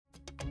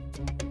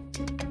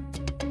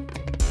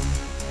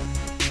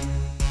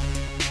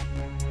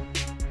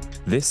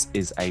This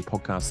is a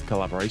podcast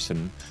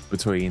collaboration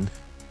between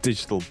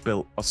Digital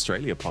Built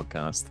Australia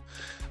podcast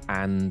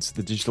and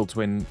the Digital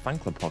Twin Fan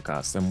Club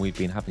podcast, and we've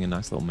been having a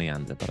nice little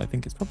meander, but I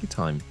think it's probably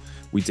time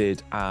we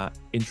did our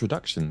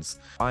introductions.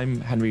 I'm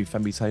Henry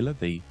Fenby-Taylor,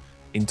 the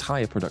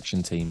entire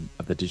production team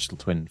of the Digital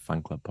Twin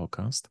Fan Club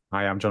podcast.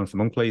 Hi, I'm Johnathan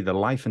Munkley, the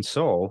life and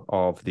soul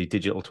of the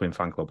Digital Twin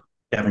Fan Club.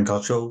 Gavin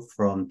Cotterill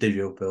from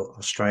Digital Built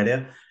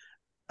Australia,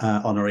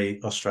 honorary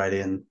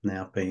Australian,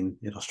 now been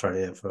in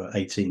Australia for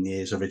 18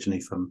 years, originally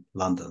from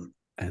London.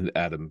 And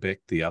Adam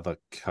Beck, the other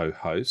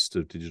co-host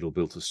of Digital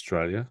Built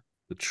Australia,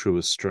 the true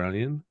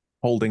Australian.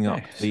 Holding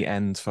up the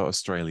end for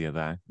Australia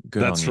there.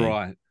 Good That's on you.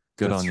 right.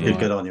 Good That's on right. you.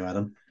 Good on you,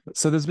 Adam.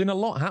 So there's been a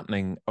lot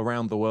happening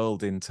around the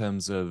world in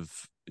terms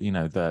of, you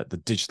know, the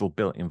digital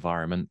built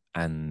environment.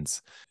 And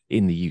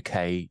in the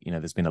UK, you know,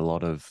 there's been a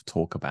lot of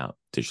talk about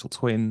digital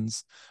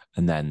twins,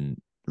 and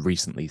then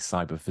recently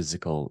cyber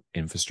physical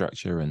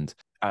infrastructure. And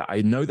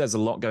I know there's a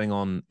lot going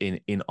on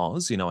in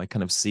Oz. You know, I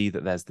kind of see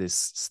that there's this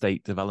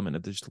state development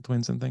of digital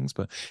twins and things,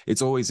 but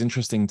it's always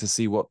interesting to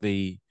see what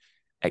the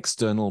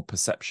external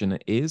perception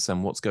is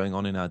and what's going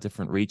on in our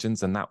different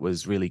regions. And that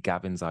was really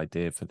Gavin's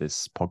idea for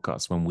this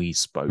podcast when we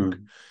spoke.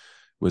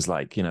 Was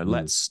like, you know,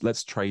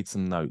 let's trade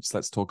some notes.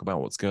 Let's talk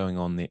about what's going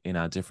on in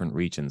our different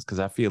regions, because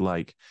I feel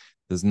like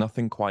there's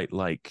nothing quite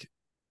like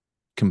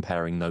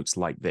comparing notes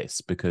like this,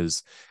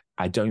 because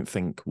I don't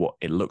think what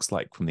it looks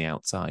like from the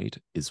outside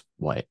is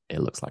what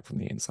it looks like from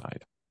the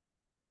inside.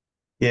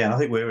 Yeah, I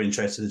think we're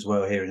interested as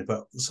well hearing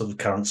about the sort of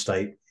current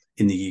state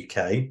in the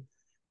UK.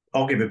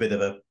 I'll give a bit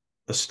of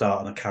a start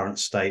on a current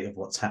state of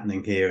what's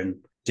happening here in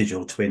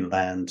digital twin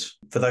land.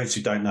 For those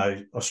who don't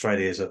know,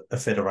 Australia is a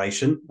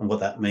federation, and what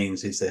that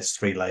means is there's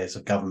three layers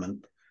of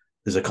government.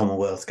 There's a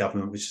Commonwealth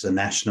government, which is a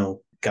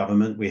national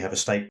government. We have a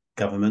state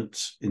government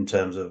in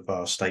terms of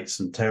our states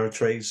and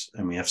territories,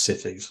 and we have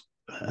cities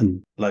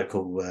and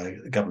local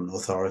government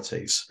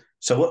authorities.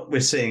 So what we're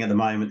seeing at the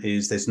moment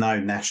is there's no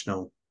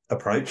national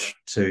approach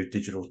to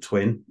digital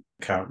twin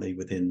currently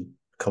within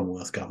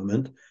Commonwealth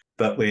government,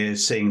 but we're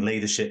seeing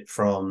leadership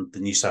from the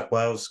New South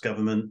Wales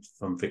government,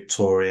 from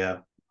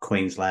Victoria,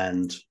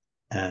 Queensland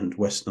and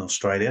Western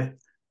Australia.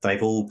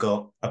 They've all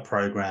got a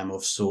program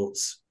of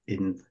sorts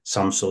in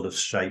some sort of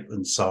shape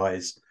and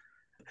size.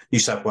 New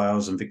South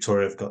Wales and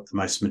Victoria have got the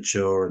most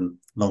mature and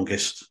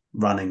longest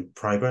running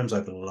programs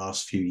over the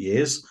last few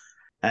years.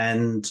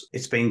 And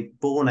it's been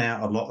borne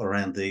out a lot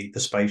around the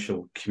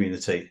spatial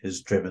community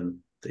has driven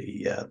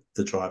the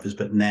drivers,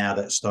 but now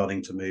that's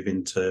starting to move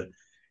into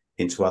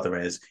other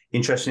areas.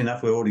 Interestingly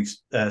enough, we're already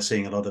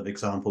seeing a lot of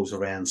examples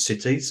around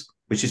cities,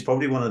 which is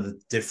probably one of the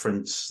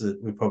difference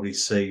that we probably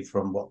see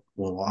from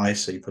what I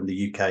see from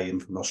the UK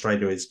and from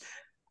Australia is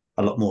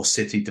a lot more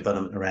city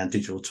development around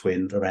digital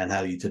twin, around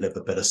how you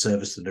deliver better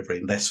service delivery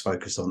and less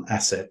focus on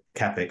asset,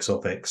 CapEx,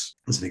 OpEx.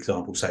 As an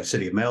example, say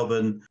City of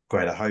Melbourne,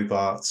 Greater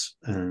Hobart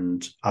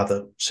and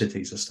other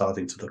cities are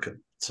starting to look at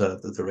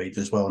the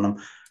region as well. And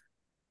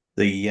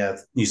the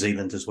New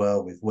Zealand as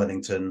well with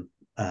Wellington,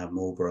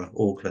 Marlborough,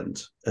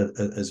 Auckland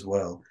as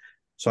well.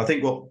 So I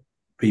think what would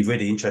be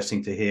really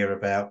interesting to hear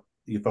about,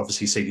 you've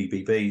obviously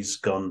CDBB's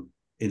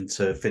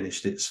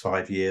finished its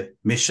 5-year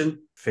mission,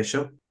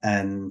 official.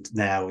 And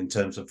now in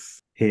terms of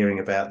hearing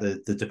about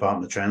the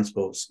Department of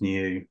Transport's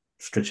new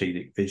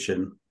strategic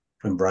vision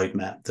and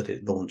roadmap that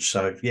it launched.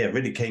 So yeah,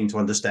 really keen to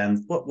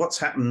understand what's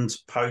happened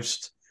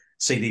post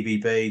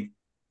CDBB.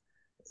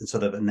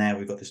 Sort of, and now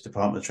we've got this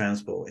Department of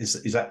Transport.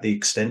 Is that the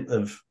extent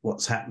of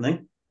what's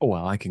happening? Oh,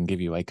 well, I can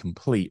give you a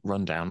complete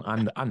rundown.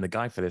 I'm the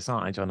guy for this,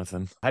 aren't I,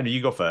 Johnathan? Henry,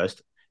 you go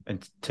first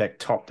and take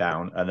top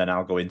down, and then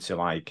I'll go into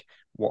like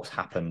what's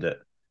happened at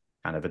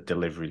kind of a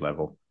delivery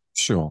level.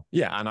 Sure.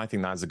 Yeah, and I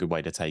think that's a good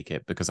way to take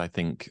it, because I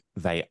think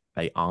they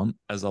aren't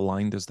as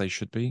aligned as they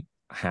should be.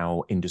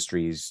 How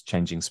industry is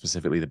changing,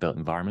 specifically the built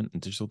environment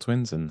and digital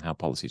twins, and how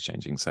policy is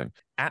changing. So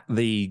at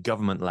the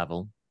government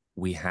level,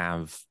 we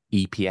have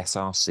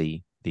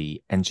EPSRC,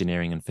 the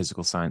Engineering and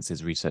Physical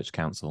Sciences Research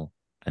Council,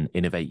 and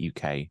Innovate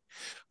UK,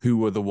 who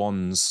were the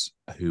ones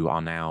who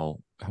are now,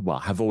 well,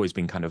 have always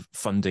been kind of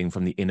funding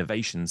from the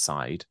innovation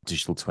side,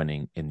 digital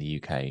twinning in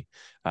the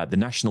UK. The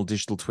National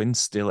Digital Twin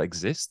still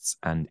exists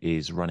and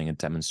is running a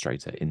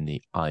demonstrator in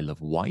the Isle of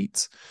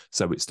Wight.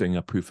 So it's doing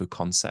a proof of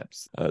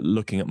concept,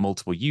 looking at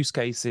multiple use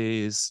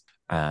cases.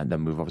 And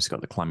then we've obviously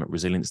got the climate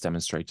resilience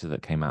demonstrator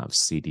that came out of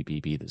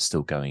CDBB that's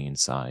still going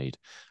inside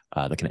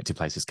the Connected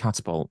Places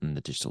Catapult and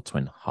the Digital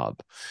Twin Hub.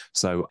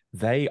 So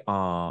they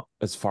are,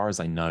 as far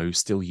as I know,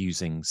 still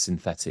using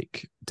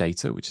synthetic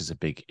data, which is a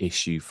big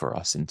issue for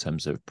us in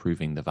terms of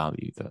proving the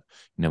value that,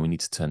 you know, we need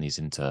to turn these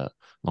into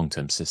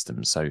long-term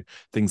systems. So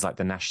things like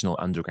the National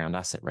Underground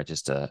Asset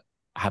Register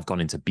have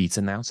gone into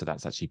beta now. So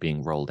that's actually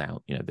being rolled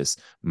out, you know, this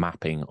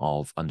mapping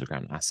of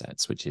underground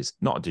assets, which is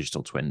not a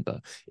digital twin,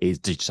 but is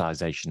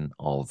digitization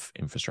of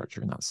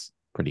infrastructure. And that's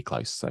pretty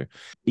close. So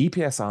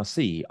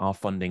EPSRC are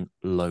funding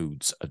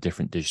loads of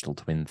different digital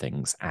twin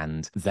things,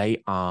 and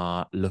they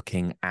are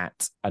looking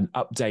at an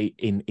update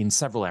in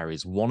several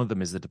areas. One of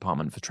them is the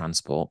Department for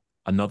Transport,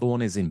 Another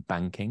one is in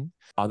banking.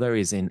 Other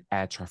is in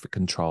air traffic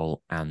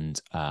control. And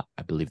I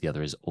believe the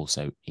other is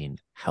also in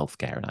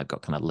healthcare. And I've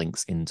got kind of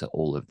links into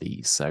all of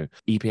these. So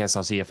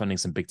EPSRC are funding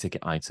some big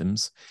ticket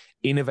items.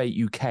 Innovate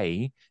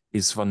UK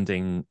is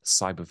funding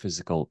cyber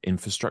physical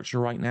infrastructure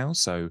right now.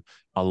 So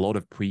a lot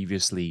of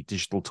previously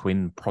digital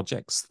twin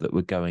projects that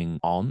were going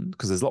on,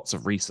 because there's lots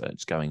of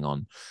research going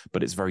on,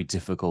 but it's very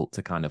difficult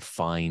to kind of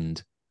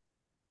find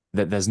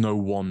that. There's no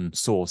one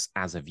source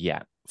as of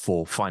yet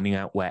for finding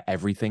out where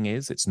everything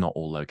is. It's not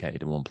all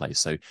located in one place.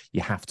 So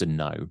you have to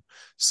know.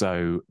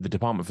 So the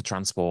Department for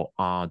Transport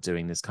are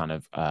doing this kind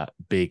of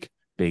big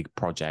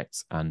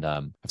project. And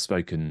I've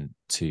spoken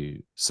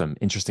to some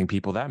interesting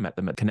people there. Met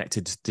them at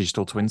Connected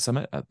Digital Twin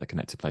Summit at the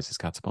Connected Places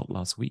Catapult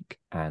last week.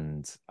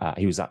 And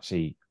he was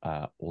actually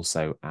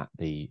also at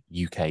the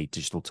UK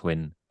Digital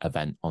Twin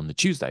event on the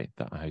Tuesday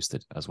that I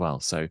hosted as well.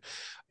 So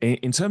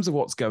in terms of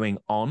what's going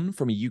on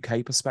from a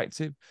UK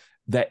perspective,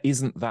 there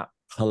isn't that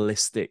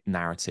holistic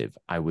narrative,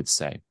 I would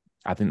say.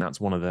 I think that's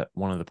one of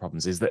the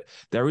problems, is that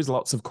there is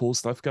lots of cool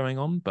stuff going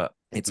on, but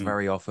it's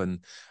very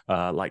often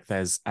like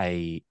there's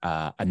a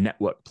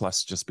Network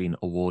Plus just been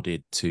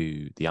awarded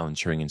to the Alan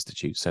Turing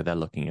Institute, so they're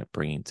looking at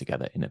bringing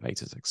together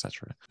innovators,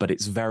 etc. But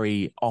it's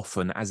very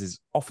often, as is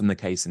often the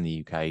case in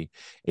the UK,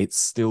 it's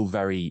still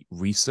very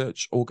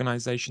research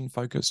organization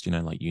focused,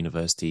 like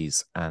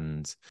universities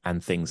and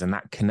things, and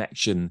that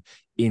connection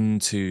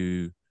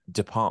into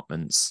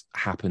departments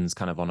happens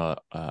kind of on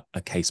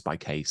a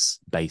case-by-case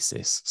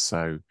basis.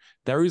 So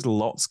there is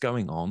lots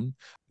going on.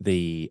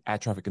 The air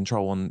traffic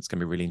control one is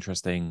going to be really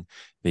interesting.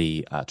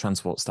 The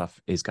transport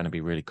stuff is going to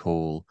be really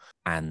cool.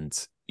 And,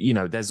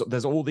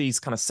 there's all these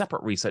kind of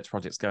separate research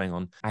projects going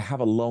on. I have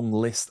a long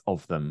list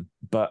of them,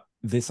 but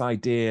this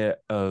idea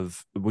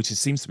of, which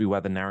seems to be where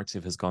the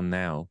narrative has gone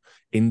now,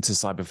 into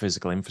cyber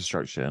physical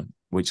infrastructure,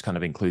 which kind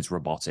of includes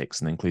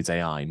robotics and includes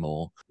AI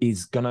more,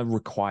 is going to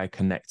require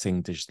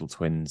connecting digital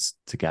twins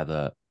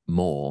together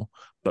more,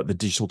 but the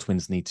digital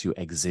twins need to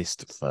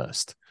exist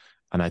first.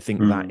 And I think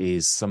that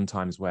is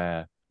sometimes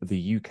where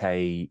the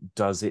UK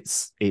does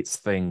its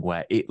thing,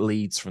 where it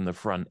leads from the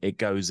front, it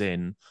goes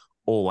in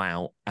all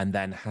out, and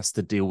then has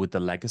to deal with the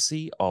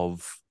legacy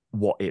of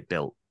what it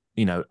built.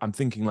 I'm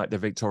thinking like the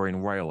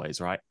Victorian Railways,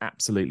 right?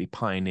 Absolutely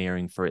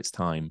pioneering for its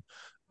time.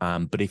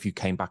 But if you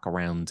came back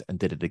around and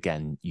did it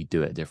again, you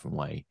do it a different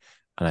way.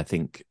 And I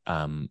think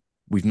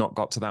we've not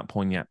got to that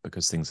point yet,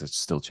 because things are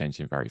still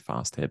changing very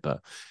fast here.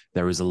 But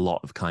there is a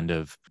lot of kind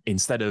of,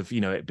 instead of,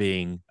 it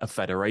being a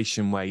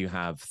federation where you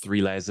have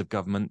 3 layers of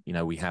government,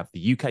 we have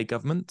the UK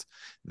government,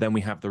 then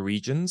we have the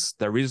regions.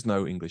 There is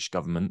no English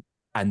government.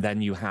 And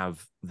then you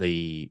have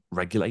the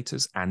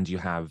regulators, and you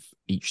have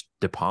each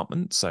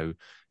department. So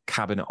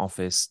Cabinet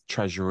Office,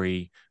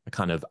 Treasury are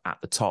kind of at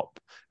the top,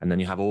 and then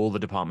you have all the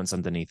departments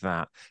underneath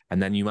that,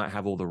 and then you might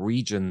have all the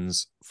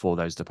regions for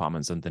those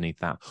departments underneath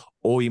that,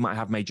 or you might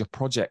have major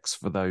projects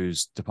for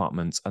those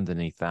departments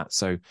underneath that.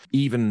 So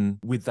even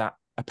with that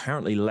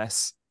apparently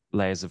less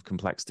layers of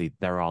complexity,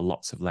 there are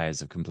lots of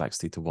layers of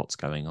complexity to what's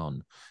going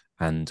on.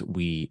 And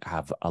we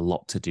have a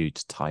lot to do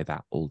to tie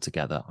that all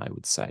together, I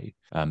would say,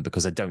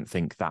 because I don't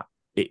think that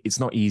it's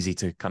not easy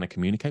to kind of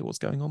communicate what's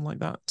going on like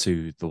that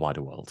to the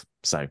wider world.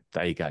 So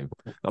there you go.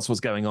 That's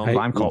what's going on. Hey,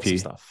 I'm lots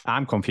confused. Of stuff.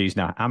 I'm confused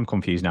now,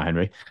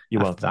 Henry. You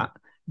want that?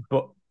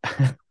 But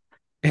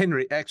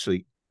Henry,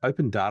 actually,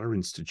 Open Data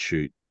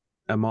Institute.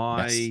 Am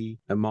I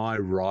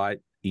right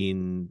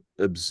in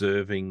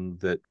observing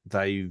that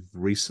they've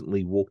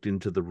recently walked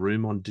into the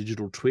room on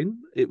Digital Twin?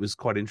 It was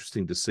quite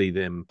interesting to see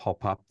them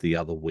pop up the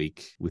other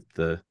week with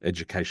the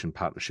education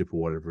partnership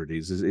or whatever it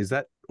is. Is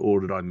that,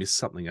 or did I miss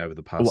something over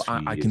the past few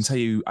years?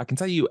 I can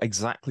tell you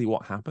exactly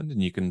what happened,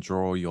 and you can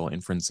draw your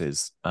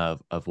inferences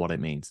of what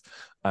it means.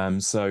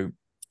 So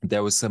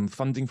there was some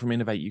funding from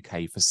Innovate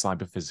UK for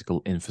cyber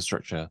physical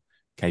infrastructure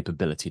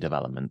capability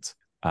development.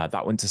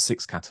 That went to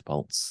 6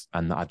 catapults,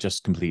 and I've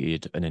just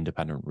completed an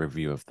independent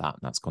review of that,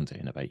 and that's gone to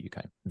Innovate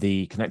UK.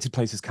 The Connected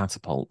Places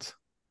catapult,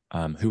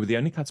 who were the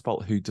only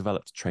catapult who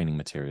developed training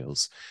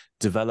materials,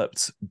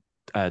 developed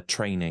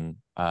training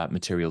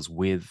materials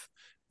with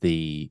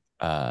the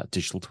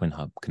Digital Twin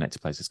Hub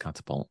Connected Places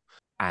catapult,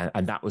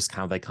 and that was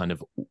how they kind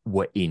of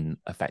were in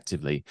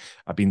effectively.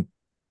 I've been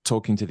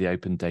talking to the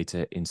Open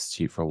Data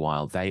Institute for a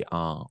while. They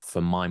are, for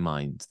my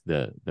mind,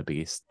 the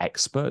biggest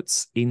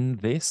experts in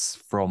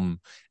this, from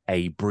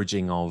a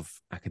bridging of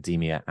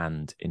academia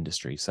and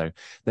industry. So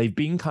they've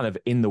been kind of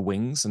in the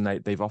wings, and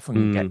they've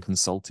often get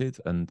consulted,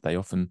 and they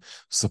often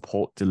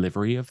support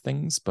delivery of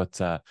things. But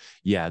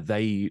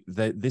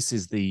this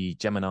is the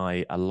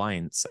Gemini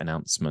Alliance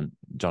announcement.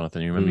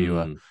 Johnathan, you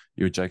remember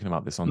you were joking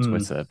about this on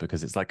Twitter,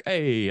 because it's like,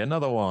 hey,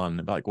 another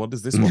one. Like, what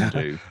does this one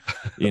do?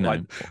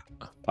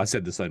 I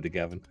said the same to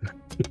Gavin.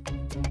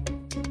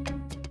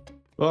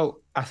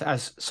 Well,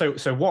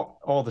 so what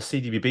all the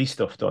CDBB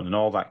stuff done, and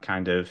all that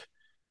kind of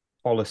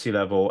policy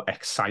level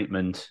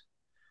excitement,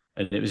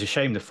 and it was a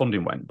shame the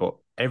funding went, but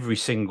every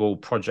single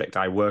project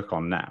I work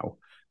on now,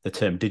 the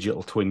term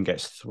digital twin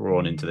gets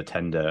thrown into the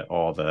tender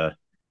or the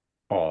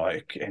or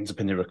it ends up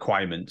in the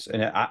requirements.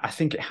 And I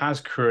think it has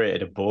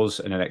created a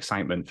buzz and an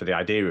excitement for the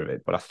idea of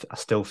it, but I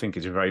still think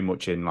it's very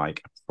much in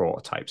like a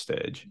prototype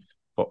stage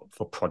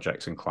for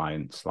projects and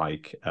clients.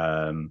 Like,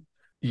 within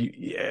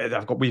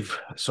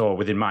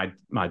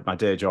my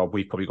day job,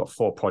 we've probably got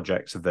 4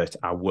 projects that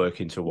are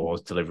working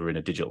towards delivering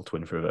a digital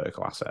twin for a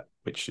vertical asset,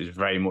 which is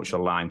very much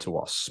aligned to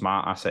what a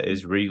smart asset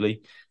is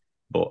really,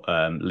 but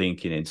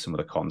linking in some of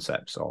the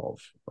concepts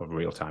of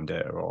real-time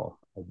data or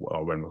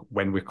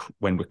when we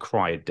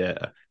acquired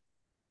data.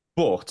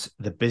 But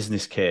the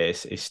business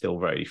case is still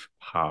very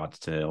hard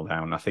to nail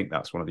down. I think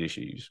that's one of the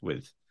issues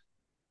with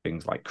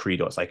things like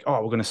Credo. It's like,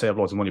 oh, we're going to save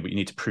loads of money, but you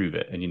need to prove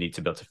it and you need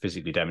to be able to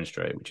physically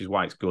demonstrate it, which is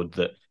why it's good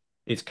that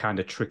it's kind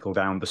of trickled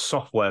down. The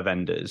software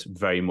vendors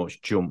very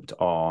much jumped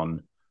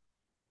on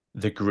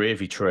the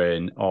gravy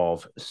train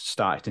of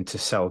starting to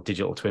sell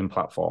digital twin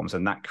platforms,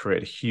 and that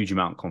created a huge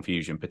amount of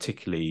confusion,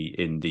 particularly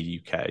in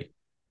the UK,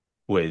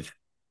 with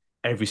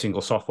every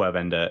single software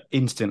vendor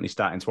instantly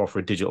starting to offer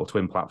a digital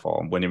twin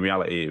platform, when in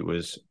reality it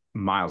was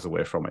miles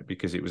away from it,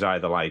 because it was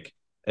either like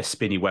a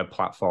spinny web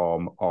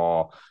platform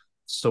or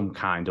some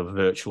kind of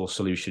virtual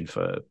solution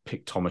for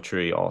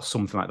pictometry or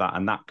something like that.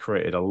 And that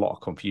created a lot of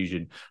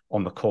confusion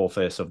on the core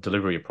face of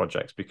delivery of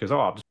projects, because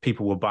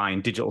people were buying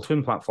digital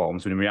twin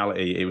platforms when in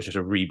reality it was just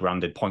a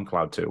rebranded point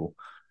cloud tool.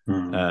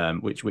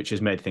 Which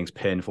has made things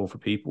painful for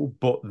people.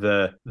 But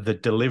the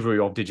delivery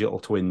of digital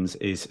twins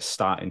is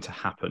starting to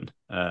happen,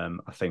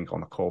 I think, on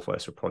the core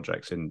face of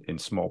projects in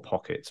small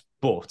pockets.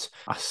 But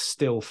I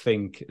still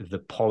think the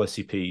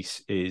policy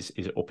piece is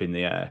up in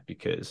the air,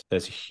 because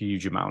there's a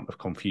huge amount of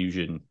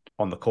confusion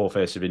on the core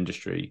face of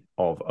industry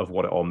of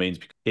what it all means.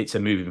 It's a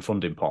moving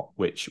funding pot,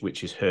 which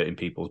is hurting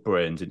people's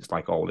brains. It's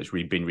like, oh, well, it's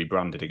been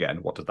rebranded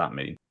again. What does that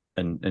mean?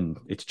 And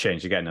it's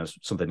changed again, as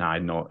something I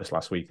noticed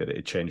last week, that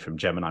it changed from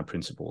Gemini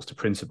principles to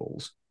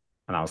principles.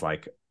 And I was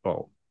like,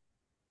 well,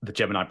 the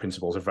Gemini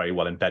principles are very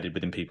well embedded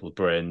within people's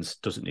brains,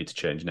 doesn't need to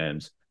change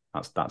names.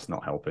 That's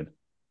not helping.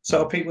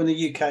 So are people in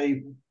the UK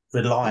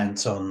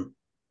reliant on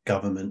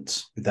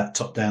government with that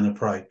top-down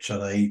approach? Do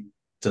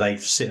they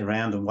sit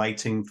around and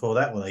waiting for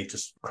that? Or are they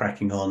just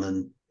cracking on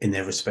and in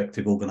their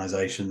respective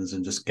organisations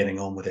and just getting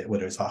on with it,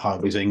 whether it's like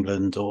Highways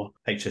England or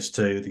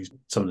HS2,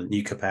 some of the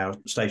nuclear power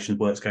station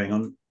work's going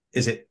on?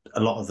 Is it a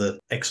lot of the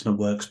excellent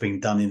work's being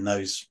done in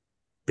those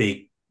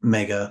big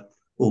mega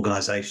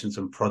organisations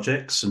and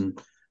projects, and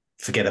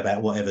forget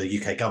about whatever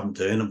the UK government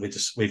doing, and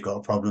we've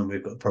got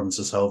problems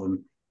to solve, and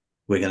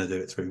we're going to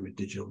do it through with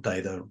digital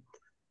data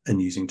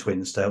and using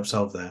twins to help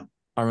solve that?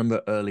 I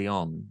remember early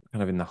on,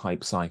 kind of in the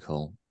hype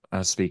cycle, I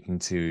was speaking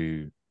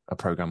to a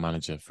program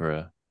manager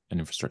for an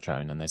infrastructure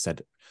owner, and they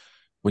said,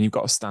 when you've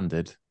got a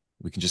standard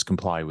we can just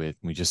comply with,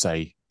 we just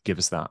say, give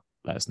us that,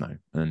 let us know,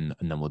 and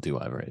then we'll do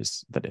whatever it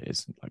is that it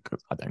is. Like,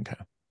 I don't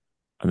care.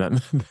 And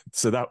then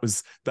so that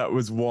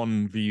was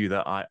one view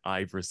that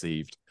I've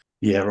received.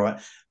 Yeah, right.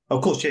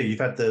 Of course, yeah, you've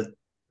had the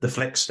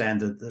Flex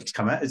standard that's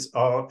come out.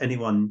 Are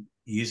anyone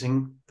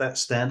using that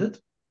standard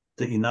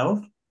that you know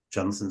of?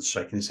 Jonathan's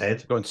shaking his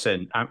head.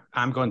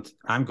 I'm going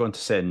to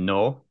say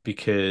no,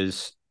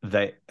 because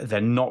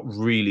they're not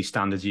really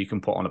standards you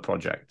can put on a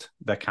project.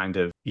 They're kind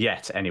of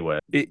yet anyway.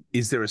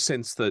 Is there a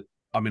sense that,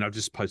 I mean, I've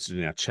just posted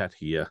in our chat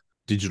here,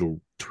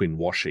 digital twin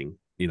washing.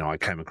 You know, I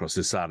came across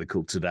this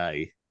article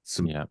today,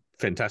 some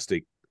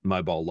fantastic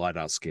mobile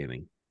LiDAR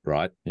scanning,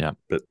 right? Yeah.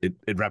 But it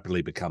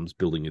rapidly becomes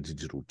building a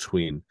digital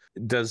twin.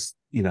 Does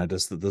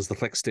the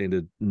Flex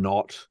standard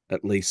not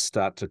at least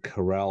start to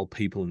corral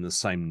people in the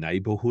same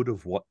neighborhood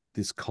of what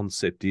this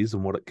concept is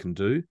and what it can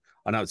do?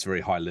 I know it's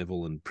very high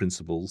level and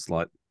principles,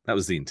 like that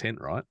was the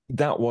intent, right?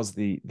 That was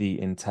the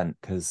intent,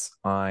 because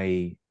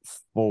I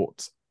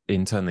thought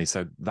internally,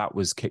 so that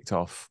was kicked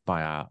off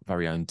by our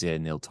very own dear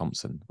Neil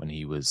Thompson when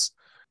he was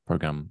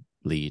program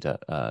lead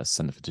at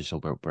Centre for Digital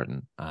Built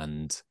Britain.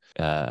 And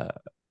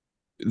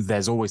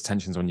there's always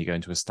tensions when you go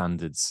into a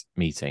standards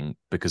meeting,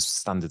 because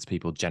standards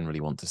people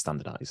generally want to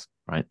standardize,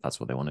 right? That's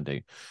what they want to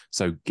do.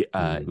 So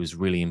it was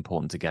really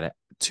important to get it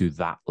to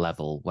that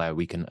level where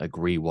we can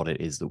agree what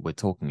it is that we're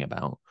talking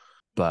about.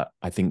 But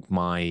I think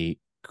my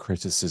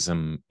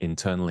criticism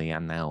internally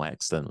and now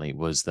externally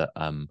was that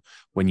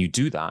when you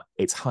do that,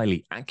 it's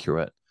highly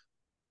accurate,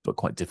 but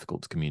quite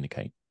difficult to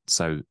communicate.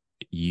 So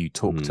you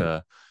talk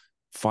to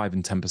 5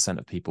 and 10%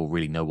 of people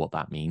really know what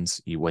that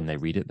means. When they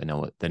read it,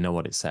 they know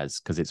what it says,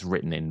 because it's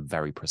written in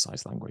very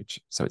precise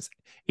language. So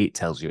it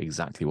tells you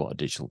exactly what a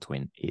digital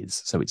twin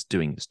is. So it's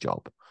doing its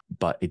job,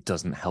 but it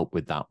doesn't help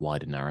with that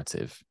wider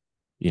narrative.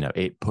 You know,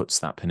 it puts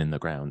that pin in the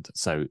ground.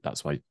 So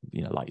that's why,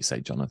 you know, like you say,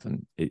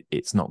 Jonathan,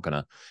 it's not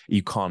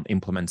you can't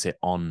implement it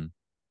on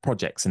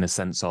projects in a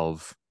sense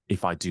of,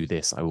 if I do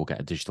this, I will get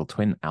a digital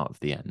twin out of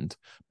the end.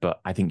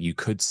 But I think you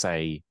could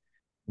say,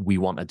 we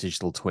want a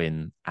digital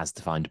twin as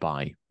defined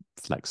by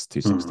Flex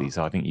 260.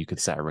 So I think you could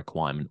set a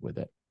requirement with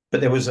it. But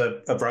there was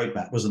a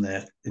roadmap, wasn't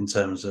there, in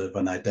terms of,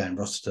 I know Dan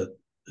Roster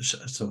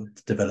sort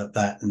of developed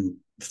that, and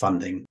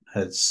funding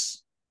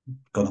has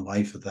gone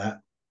away for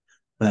that.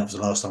 And that was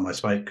the last time I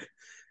spoke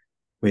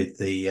with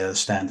the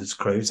standards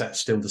crews. That's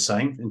still the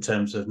same in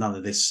terms of none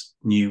of this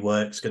new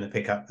work's going to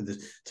pick up in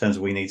terms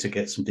of we need to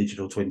get some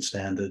digital twin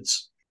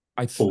standards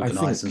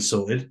organised and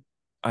sorted.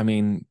 I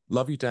mean,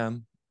 love you,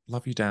 Dan.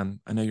 Love you,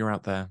 Dan. I know you're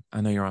out there.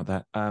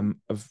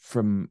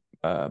 From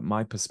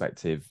my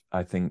perspective,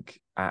 I think,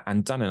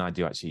 and Dan and I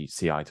do actually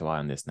see eye to eye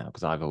on this now,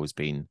 because I've always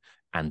been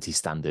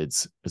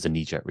anti-standards as a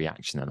knee-jerk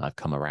reaction, and I've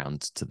come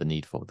around to the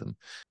need for them.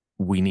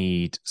 We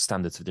need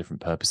standards for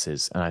different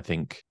purposes, and I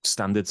think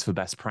standards for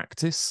best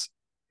practice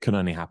can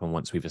only happen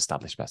once we've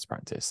established best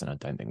practice, and I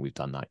don't think we've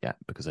done that yet,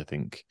 because I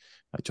think,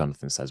 like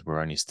Johnathan says, we're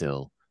only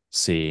still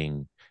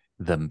seeing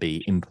them be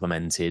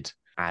implemented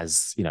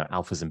as, you know,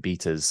 alphas and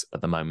betas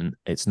at the moment.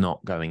 It's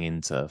not going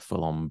into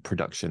full-on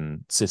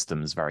production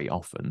systems very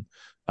often.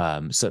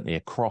 Certainly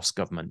across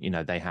government, you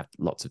know, they have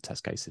lots of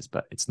test cases,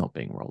 but it's not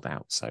being rolled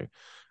out. So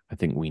I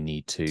think we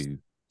need to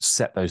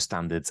set those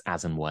standards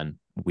as and when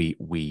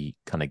we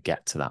kind of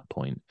get to that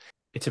point.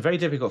 It's a very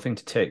difficult thing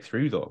to take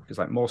through, though, because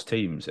like most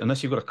teams,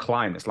 unless you've got a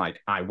client that's like,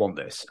 I want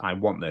this,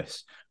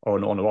 or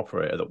an owner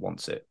operator that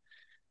wants it,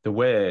 the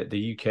way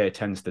the UK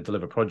tends to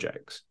deliver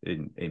projects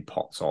in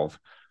pots of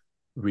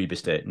Reba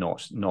State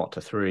 0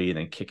 to 3 and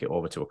then kick it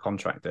over to a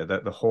contractor,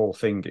 the whole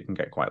thing, it can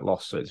get quite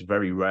lost. So it's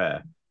very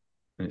rare.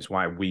 And it's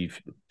why we've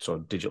sort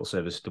of digital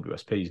service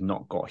WSP has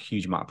not got a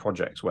huge amount of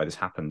projects where this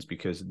happens,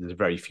 because there's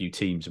very few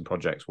teams and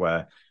projects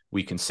where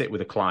we can sit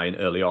with a client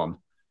early on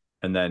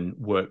and then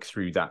work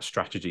through that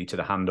strategy to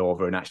the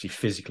handover and actually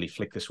physically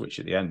flick the switch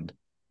at the end,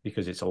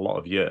 because it's a lot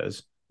of years.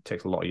 It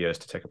takes a lot of years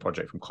to take a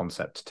project from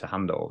concept to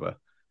handover.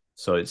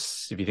 So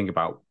it's, if you think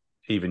about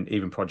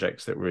even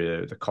projects that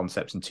were the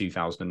concepts in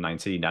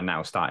 2019 are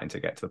now starting to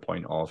get to the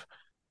point of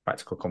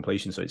practical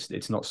completion. So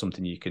it's not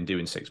something you can do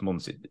in 6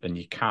 months, and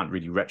you can't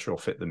really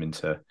retrofit them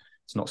into.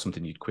 It's not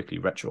something you'd quickly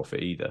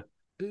retrofit either.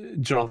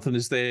 Johnathan,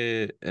 is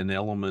there an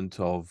element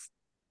of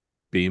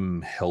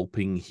BIM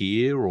helping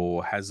here,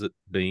 or has it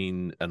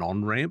been an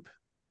on-ramp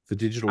for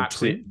digital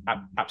twin?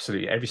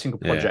 Absolutely. Every single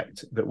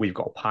project that we've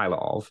got a pilot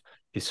of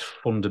is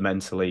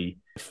fundamentally,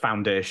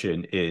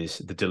 foundation is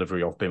the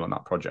delivery of BIM on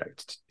that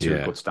project to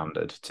a good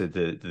standard, to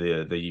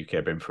the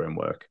UK BIM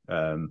framework.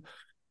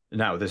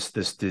 Now, there's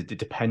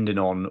depending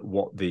on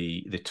what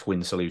the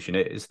twin solution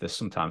is, there's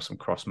sometimes some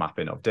cross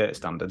mapping of data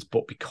standards,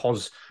 but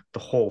because the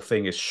whole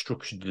thing is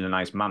structured in a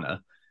nice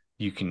manner,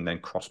 you can then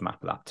cross map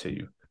that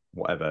to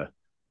whatever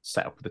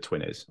setup the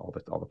twin is, or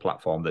the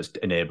platform that's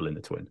enabling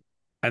the twin.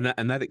 And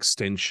that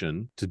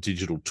extension to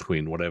digital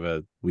twin,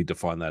 whatever we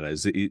define that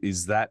as,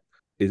 is that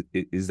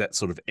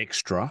sort of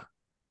extra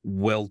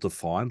well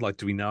defined? Like,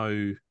 do we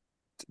know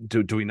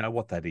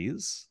what that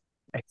is?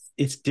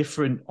 It's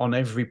different on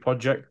every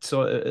project.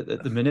 So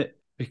at the minute,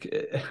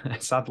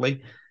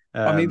 sadly,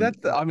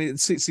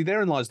 see,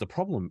 therein lies the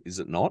problem, is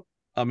it not?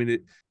 I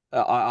mean,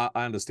 I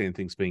understand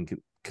things being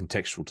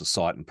contextual to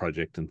site and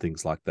project and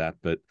things like that,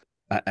 but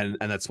and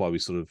that's why we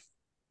sort of,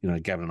 you know,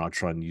 Gavin and I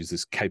try and use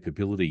this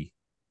capability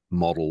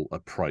model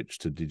approach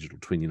to digital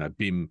twin. You know,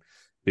 BIM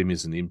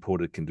is an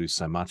input; it can do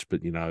so much,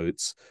 but you know,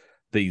 it's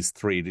these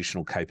 3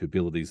 additional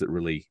capabilities that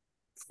really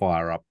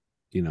fire up,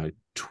 you know,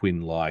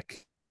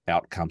 twin-like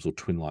outcomes or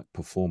twin-like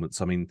performance.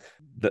 I mean,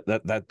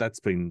 that's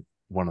been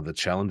one of the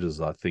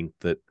challenges, I think,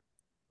 that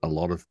a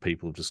lot of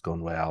people have just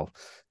gone, well,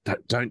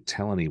 don't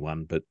tell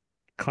anyone, but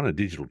kind of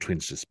digital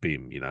twins just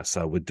BIM, you know,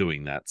 so we're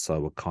doing that,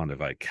 so we're kind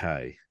of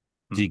okay.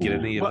 Do you get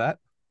any of that?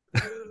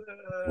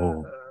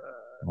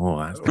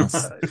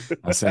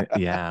 That's it.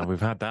 Yeah, we've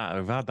had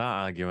that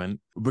argument,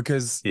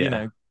 because you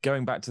know,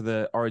 going back to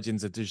the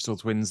origins of digital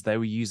twins, they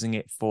were using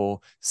it for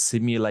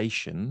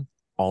simulation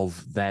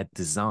of their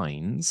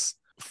designs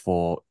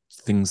for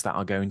things that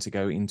are going to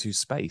go into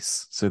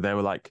space. So they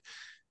were like,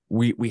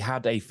 we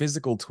had a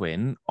physical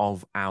twin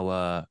of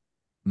our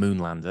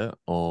moonlander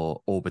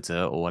or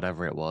orbiter or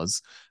whatever it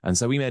was, and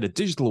so we made a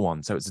digital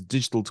one, so it's a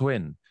digital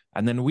twin.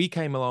 And then we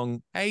came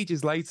along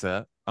ages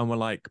later and we're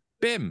like,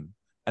 BIM.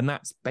 And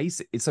that's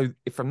basic. So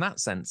from that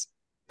sense,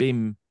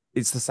 BIM,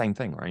 it's the same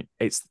thing, right?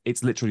 It's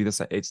literally the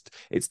same.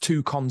 It's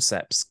 2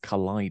 concepts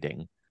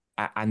colliding.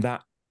 And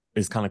that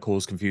is kind of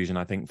caused confusion,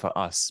 I think, for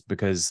us,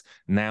 because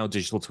now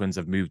digital twins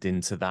have moved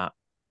into that,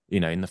 you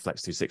know, in the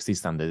Flex 260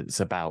 standard, it's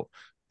about,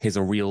 here's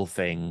a real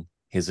thing,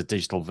 here's a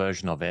digital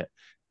version of it.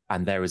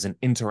 And there is an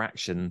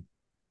interaction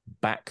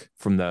back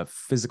from the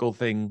physical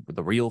thing with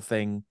the real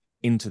thing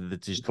into the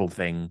digital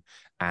thing.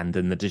 And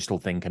then the digital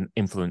thing can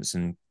influence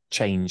and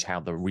change how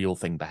the real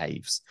thing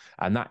behaves.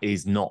 And that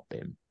is not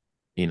BIM,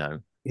 you know?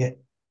 Yeah.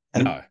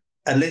 And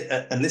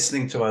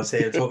listening to us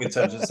here talking in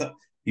terms of,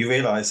 you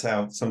realise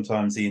how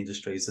sometimes the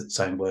industry is its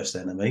own worst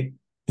enemy.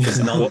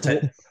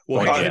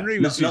 Henry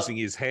was using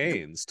his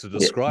hands to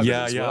describe it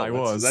as well. I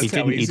was. He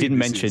didn't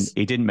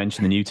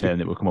mention the new term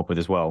that we'll come up with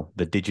as well,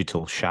 the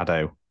digital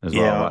shadow as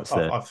well.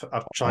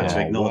 I've tried to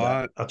ignore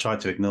that. I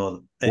tried to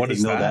ignore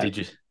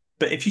that.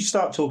 But if you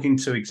start talking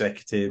to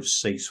executives,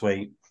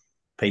 C-suite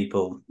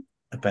people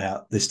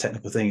about this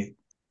technical thing,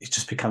 it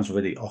just becomes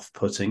really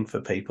off-putting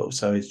for people.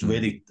 So it's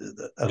really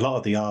a lot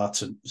of the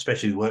art, and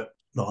especially the work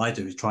that I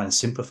do is try and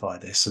simplify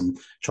this and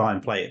try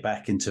and play it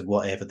back into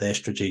whatever their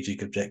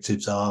strategic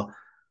objectives are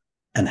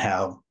and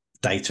how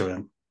data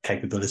and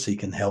capability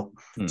can help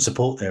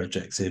support their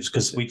objectives.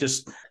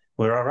 Because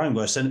we're our own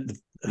worst enemy.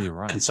 You're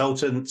right.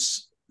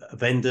 Consultants,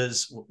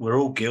 vendors, we're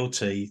all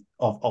guilty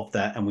of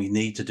that, and we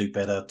need to do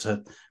better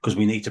because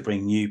we need to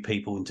bring new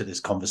people into this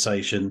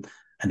conversation,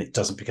 and it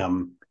doesn't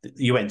become.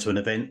 You went to an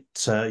event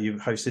you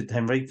hosted,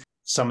 Henry.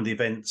 Some of the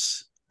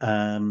events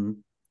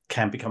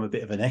can become a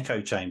bit of an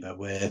echo chamber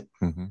where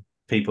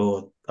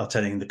people are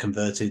telling the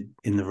converted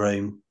in the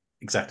room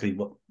exactly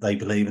what they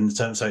believe in the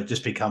term. So it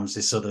just becomes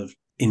this sort of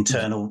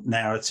internal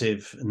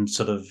narrative and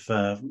sort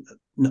of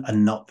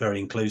and not very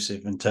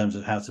inclusive in terms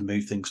of how to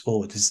move things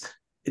forward.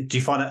 Do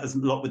you find that a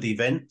lot with the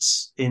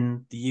events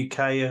in the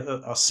UK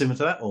are similar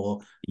to that,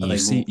 or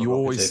you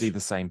always see the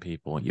same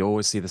people? You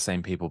always see the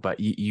same people, but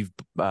you've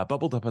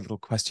bubbled up a little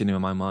question in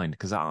my mind,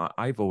 because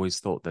I've always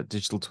thought that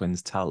digital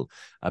twins tell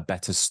a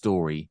better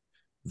story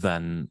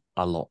than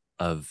a lot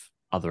of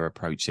other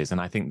approaches, and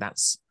I think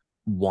that's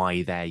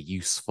why they're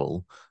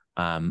useful.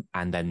 And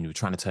then we're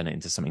trying to turn it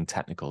into something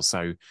technical.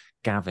 So,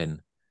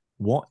 Gavin,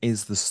 what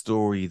is the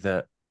story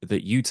that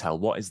you tell?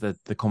 What is the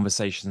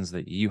conversations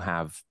that you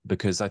have?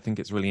 Because I think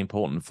it's really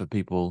important for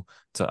people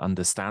to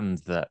understand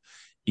that,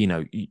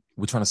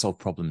 we're trying to solve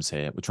problems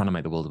here. We're trying to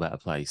make the world a better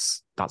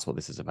place. That's what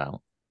this is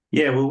about.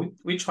 Yeah, well,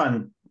 we try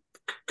and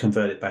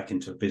convert it back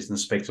into a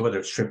business picture, whether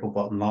it's triple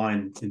bottom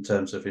line in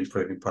terms of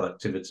improving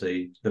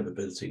productivity,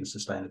 livability and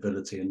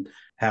sustainability, and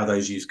how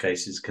those use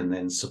cases can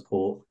then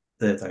support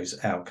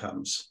those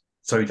outcomes.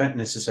 So we don't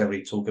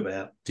necessarily talk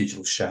about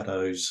digital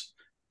shadows,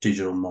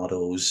 digital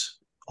models,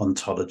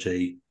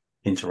 ontology,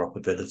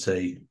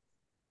 interoperability,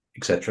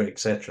 et cetera, et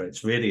cetera.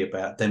 It's really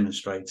about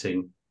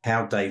demonstrating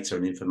how data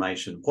and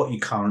information, what you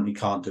currently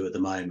can't do at the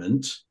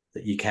moment,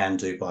 that you can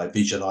do by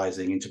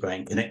visualizing,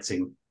 integrating,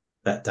 connecting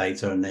that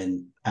data, and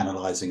then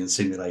analyzing and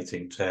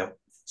simulating to help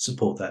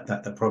support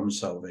that problem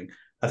solving.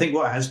 I think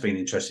what has been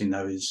interesting,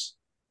 though, is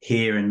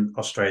here in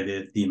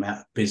Australia, the amount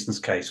of business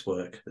case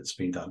work that's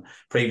been done.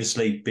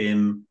 Previously,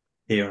 BIM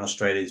here in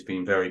Australia has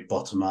been very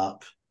bottom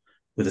up,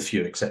 with a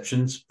few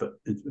exceptions, but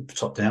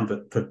top down,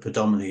 but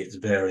predominantly it's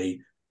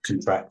very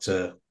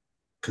contractor,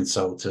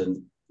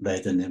 consultant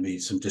led, and then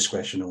some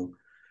discretional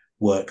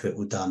work that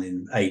were done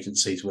in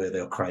agencies where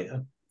they'll create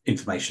an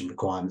information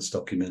requirements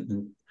document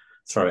and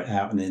throw it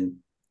out, and then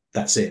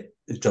that's it.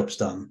 The job's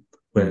done.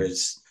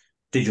 Whereas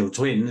digital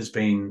twin has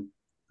been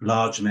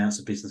large amounts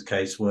of business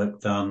case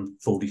work done,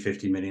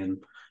 $40-50 million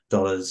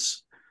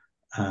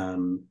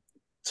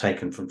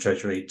taken from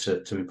Treasury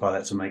to apply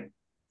that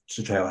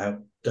to try help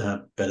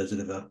better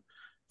deliver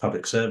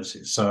public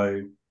services.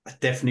 So I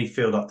definitely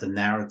feel like the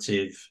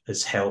narrative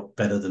has helped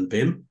better than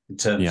BIM in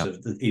terms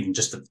of even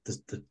just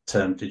the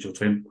term digital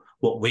twin.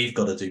 What we've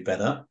got to do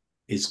better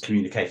is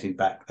communicating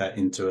back that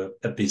into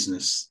a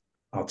business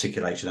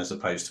articulation as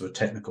opposed to a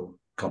technical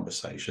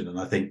conversation. And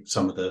I think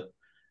some of the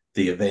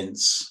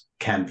events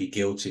can be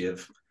guilty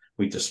of,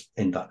 we just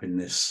end up in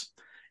this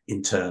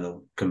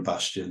internal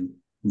combustion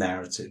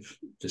narrative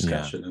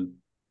discussion. And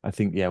I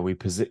think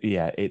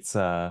it's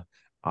I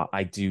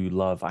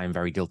am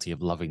very guilty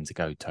of loving to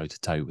go toe to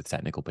toe with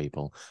technical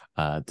people,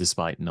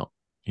 despite not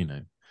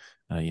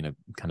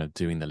kind of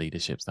doing the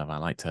leadership stuff. I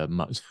like to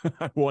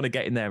I want to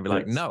get in there and be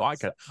like, no,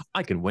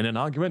 I can win an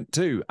argument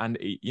too. And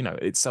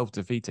it's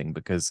self-defeating,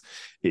 because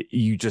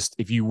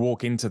if you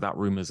walk into that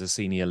room as a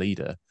senior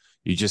leader,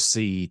 you just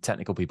see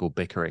technical people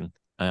bickering.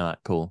 And you're like,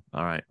 cool,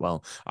 all right,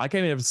 well, I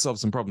came here to solve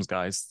some problems,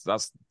 guys.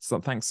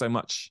 Thanks so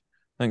much.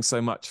 Thanks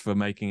so much for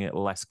making it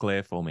less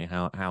clear for me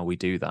how we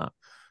do that.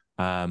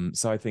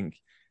 So I think,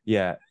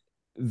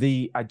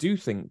 I do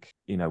think,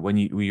 when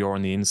you're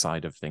on the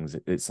inside of things,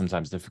 it's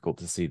sometimes difficult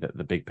to see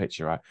the big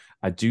picture.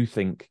 I do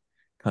think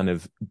kind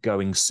of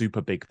going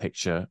super big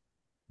picture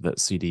that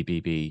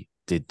CDBB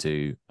did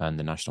do and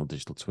the National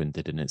Digital Twin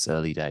did in its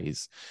early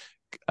days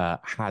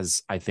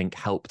has, I think,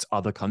 helped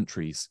other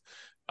countries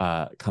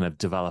kind of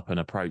develop an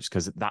approach,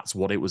 because that's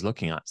what it was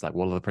looking at. It's like,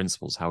 what are the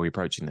principles? How are we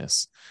approaching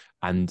this?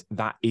 And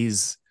that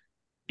is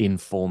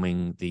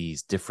informing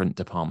these different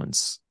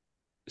departments.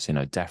 So,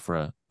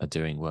 DEFRA are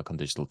doing work on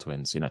digital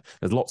twins.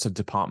 There's lots of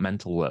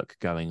departmental work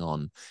going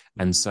on.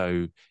 And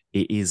so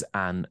it is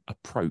an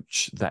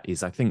approach that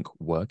is, I think,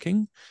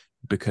 working,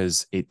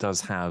 because it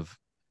does have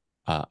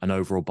an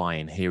overall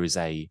buy-in. Here is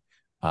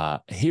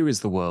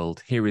the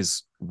world, here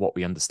is what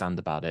we understand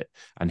about it,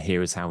 and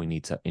here is how we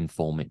need to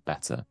inform it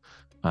better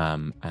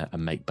and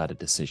make better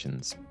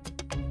decisions.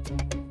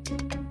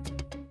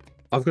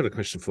 I've got a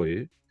question for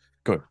you.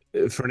 Good.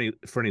 For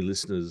any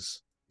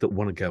listeners that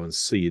want to go and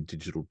see a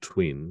digital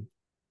twin,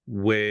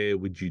 where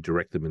would you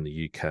direct them in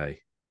the UK?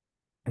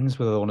 Depends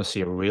whether they want to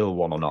see a real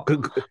one or not.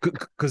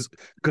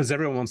 Because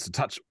everyone wants to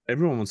touch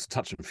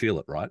and feel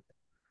it, right?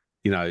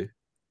 I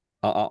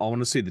want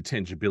to see the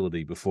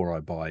tangibility before I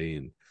buy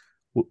in.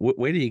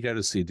 Where do you go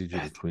to see a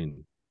digital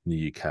twin in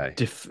the UK?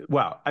 So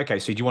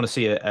do you want to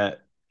see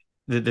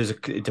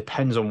it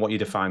depends on what you're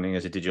defining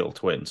as a digital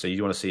twin. So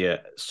you want to see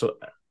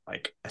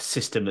like a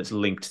system that's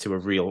linked to a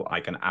real,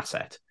 like an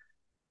asset?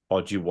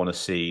 Or do you want to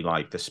see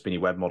like the spinny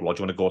web model, or do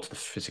you want to go to the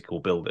physical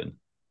building?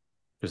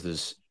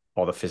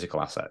 Or the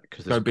physical asset?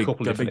 Because there's Go big, a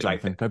couple go of big,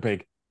 different, Jonathan. Go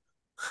big.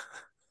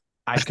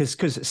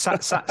 Because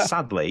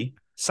sadly,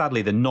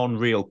 the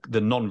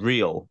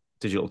non-real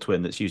digital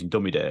twin that's using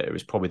dummy data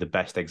is probably the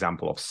best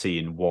example of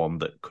seeing one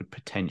that could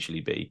potentially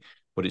be,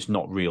 but it's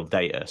not real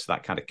data, so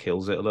that kind of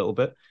kills it a little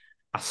bit.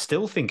 I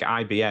still think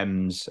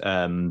IBM's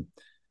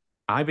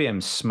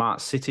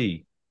smart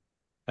city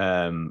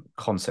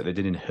concept they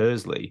did in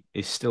Hursley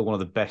is still one of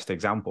the best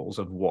examples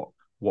of what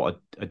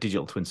a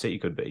digital twin city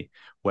could be,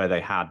 where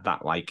they had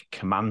that like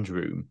command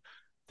room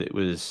that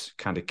was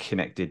kind of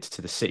connected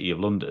to the city of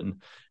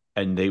London,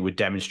 and they were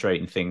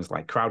demonstrating things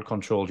like crowd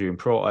control during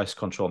protests,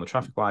 controlling the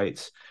traffic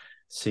lights,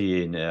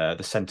 seeing the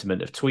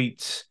sentiment of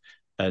tweets,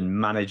 and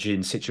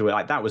managing situations.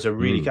 Like that was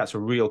that's a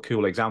real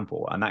cool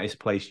example, and that is a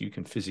place you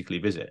can physically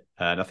visit.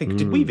 And I think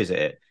did we visit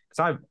it?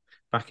 Because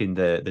back in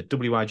the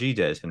WIG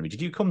days, Henry,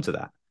 did you come to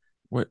that?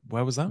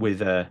 Where was that?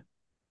 With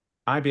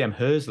IBM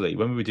Hursley,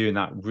 when we were doing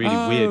that really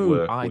weird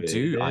work. I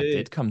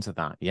did come to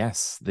that.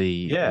 Yes.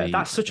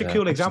 That's such a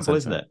cool example,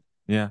 isn't it?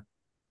 Yeah.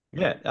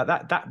 Yeah,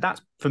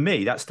 that's for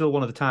me. That's still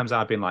one of the times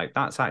I've been like,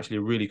 that's actually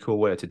a really cool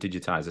way to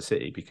digitize a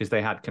city, because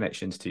they had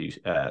connections to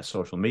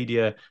social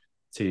media,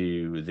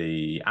 to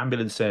the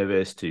ambulance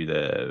service, to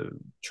the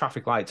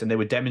traffic lights, and they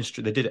were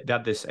demonstrate. They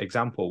had this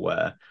example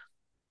where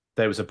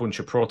there was a bunch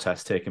of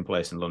protests taking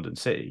place in London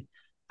City,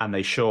 and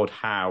they showed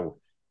how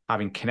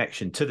having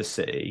connection to the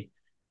city,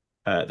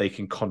 they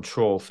can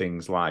control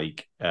things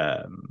like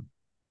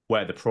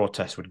where the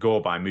protests would go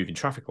by moving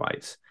traffic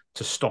lights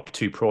to stop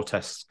two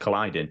protests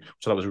colliding.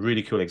 So that was a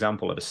really cool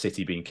example of a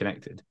city being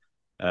connected.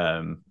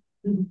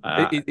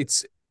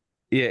 It's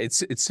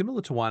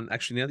similar to one,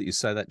 actually, now that you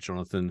say that,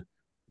 Jonathan,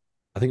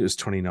 I think it was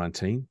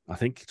 2019,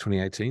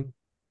 2018.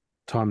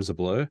 Time's a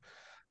blur.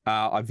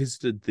 I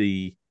visited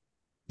the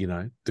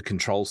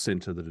control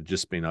center that had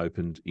just been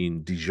opened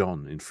in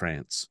Dijon in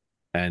France.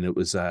 And it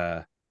was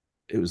like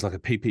a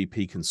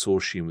PPP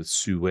consortium with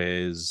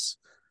Suez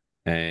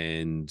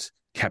and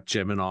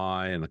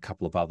Capgemini and a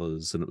couple of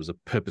others, and it was a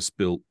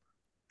purpose-built,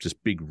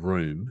 just big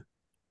room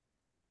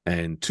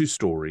and 2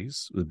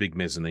 stories with a big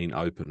mezzanine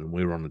open, and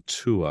we were on a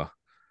tour,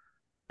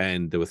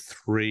 and there were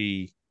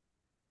three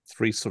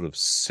sort of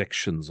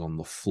sections on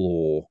the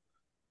floor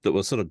that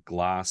were sort of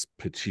glass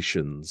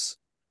partitions,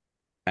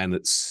 and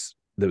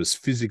there was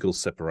physical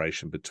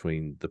separation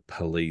between the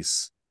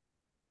police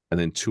and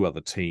then 2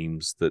 other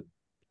teams that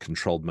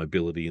controlled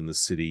mobility in the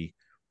city,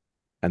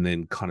 and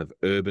then kind of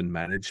urban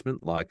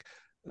management like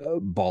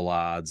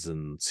bollards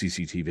and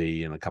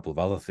CCTV and a couple of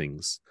other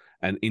things.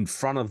 And in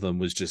front of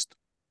them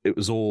it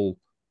was all,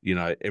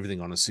 everything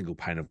on a single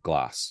pane of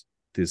glass,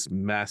 this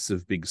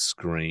massive big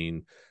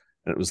screen.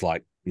 And it was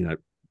like,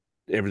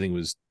 everything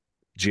was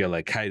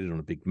geolocated on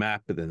a big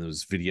map, but then there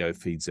was video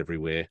feeds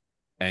everywhere.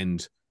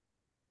 And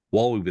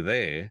while we were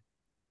there,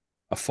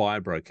 a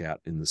fire broke out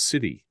in the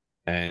city,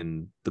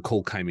 and the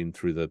call came in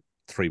through the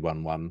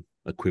 311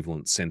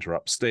 equivalent center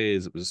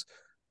upstairs.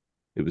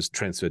 It was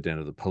transferred down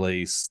to the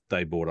police.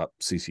 They brought up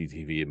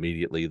CCTV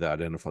immediately. They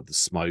identified the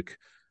smoke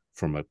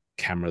from a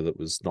camera that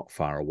was not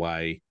far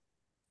away.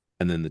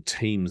 And then the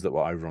teams that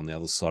were over on the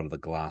other side of the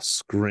glass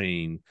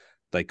screen,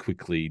 they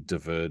quickly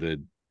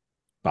diverted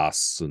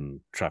bus and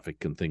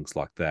traffic and things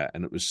like that.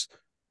 And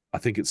I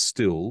think it's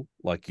still,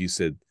 like you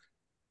said,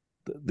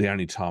 the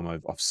only time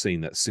I've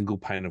seen that single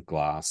pane of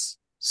glass,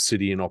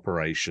 city in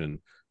operation,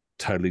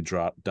 totally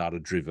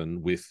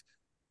data-driven with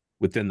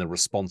then the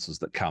responses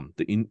that come,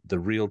 the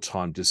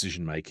real-time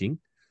decision-making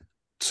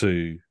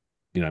to,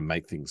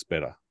 make things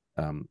better.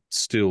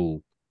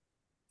 Still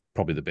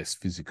probably the best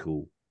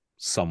physical,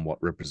 somewhat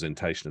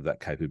representation of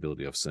that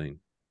capability I've seen.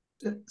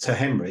 So,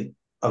 Henry,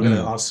 I'm going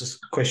to ask this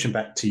question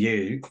back to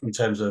you in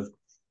terms of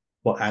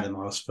what Adam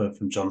asked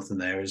from Jonathan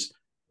there is,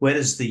 where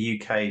does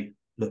the UK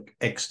look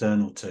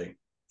external to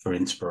for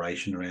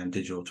inspiration around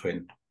digital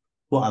twin?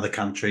 What other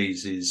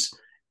countries is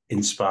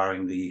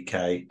inspiring the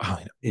UK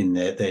in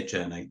their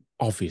journey?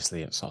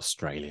 Obviously, it's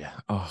Australia.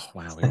 Oh,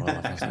 wow. We all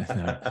love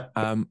Australia.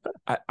 No.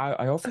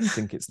 I often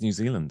think it's New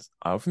Zealand.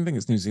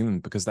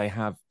 Because they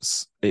have,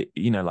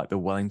 like the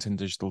Wellington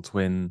digital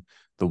twin,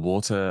 the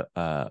water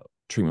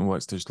treatment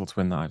works digital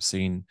twin that I've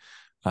seen.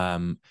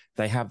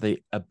 They have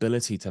the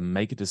ability to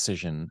make a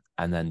decision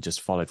and then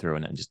just follow through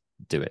and just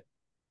do it.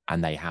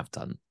 And they have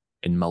done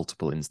in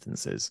multiple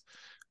instances.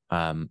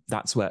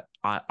 That's where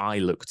I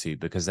look to,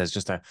 because there's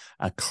just a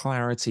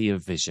clarity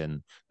of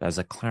vision, there's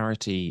a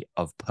clarity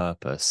of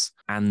purpose,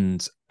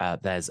 and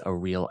there's a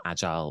real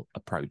agile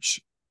approach.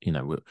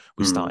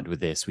 We started with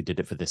this, we did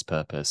it for this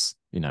purpose.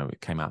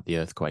 It came out the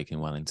earthquake in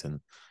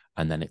Wellington,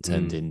 and then it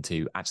turned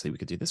into, actually, we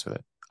could do this with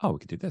it. Oh, we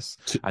could do this.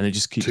 And it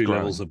just keeps 2 growing.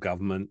 levels of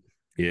government.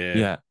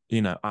 Yeah.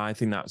 Yeah. I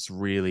think that's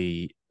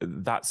really,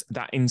 that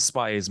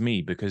inspires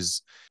me,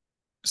 because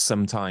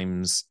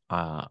sometimes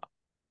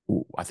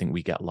I think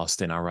we get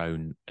lost in our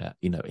own,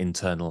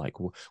 internal, like,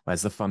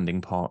 where's the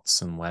funding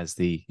pots and where's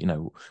the,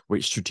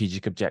 which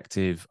strategic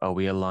objective are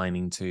we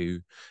aligning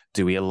to?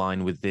 Do we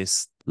align with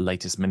this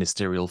latest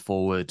ministerial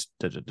forward?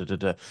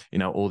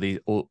 All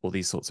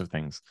these sorts of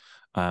things.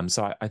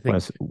 So I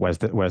think where's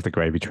the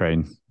gravy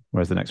train?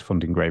 Where's the next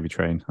funding gravy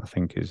train? I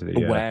think is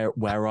the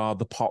where are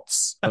the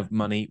pots of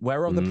money?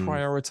 Where are the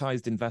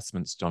prioritized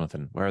investments,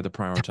 Jonathan? Where are the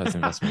prioritized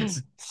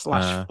investments?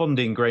 /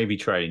 funding gravy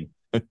train.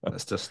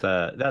 That's just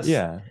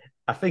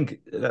I think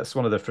that's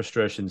one of the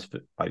frustrations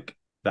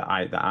that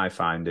I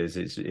find is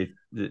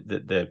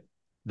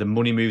the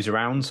money moves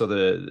around, so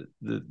the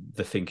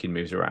thinking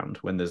moves around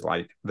when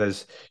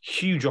there's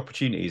huge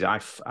opportunities.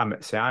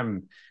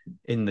 I'm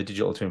in the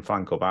Digital Twin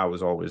Fan Club. I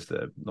was always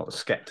not the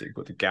skeptic,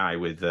 but the guy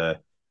with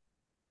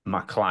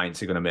my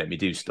clients are going to make me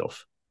do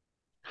stuff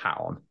hat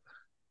on.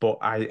 But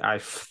I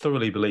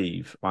thoroughly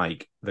believe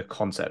the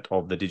concept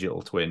of the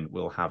digital twin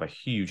will have a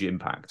huge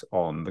impact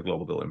on the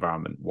global built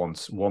environment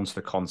once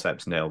the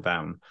concept's nailed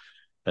down.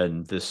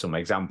 And there's some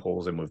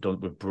examples, and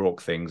we've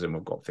broke things and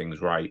we've got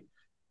things right.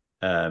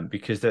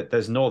 Because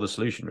there's no other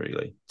solution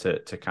really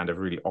to kind of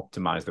really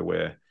optimize the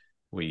way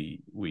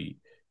we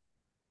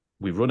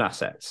run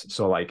assets.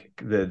 So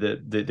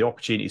the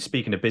opportunity,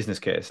 speaking of business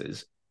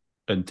cases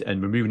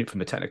and removing it from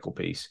the technical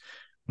piece,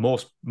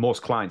 most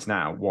clients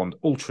now want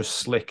ultra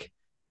slick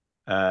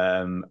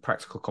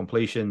practical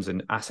completions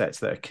and assets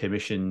that are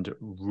commissioned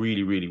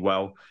really, really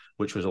well,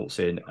 which results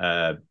in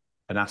an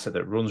asset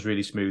that runs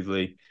really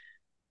smoothly.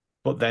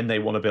 But then they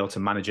want to be able to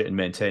manage it and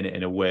maintain it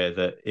in a way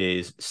that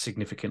is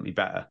significantly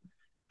better.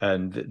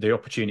 And the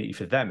opportunity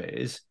for them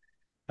is,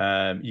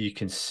 you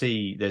can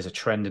see there's a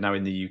trend now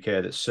in the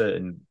UK that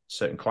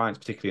certain clients,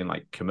 particularly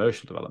in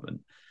commercial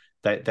development,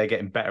 they're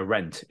getting better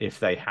rent if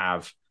they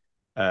have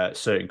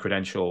certain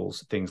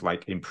credentials, things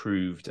like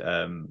improved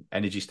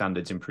energy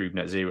standards, improved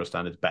net zero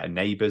standards, better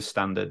neighbours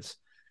standards.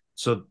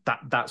 So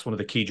that's one of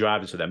the key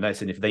drivers for them. They're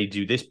saying if they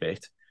do this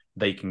bit,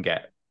 they can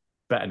get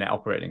better net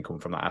operating income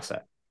from that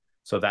asset.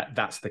 So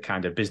that's the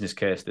kind of business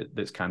case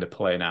that's kind of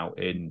playing out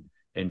in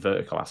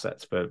vertical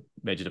assets for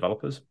major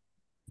developers.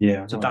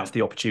 Yeah. So that's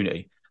the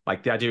opportunity.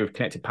 The idea of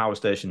connected power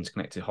stations,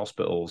 connected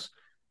hospitals,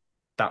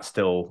 that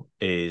still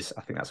is,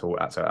 I think that's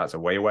a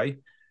way away.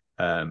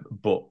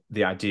 But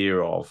the idea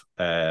of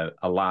a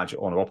large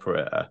owner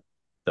operator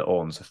that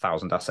owns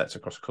 1,000 assets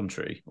across the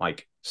country,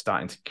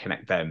 starting to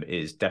connect them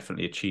is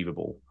definitely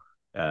achievable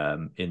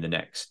in the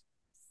next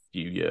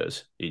few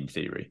years, in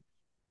theory.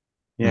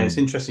 Yeah, it's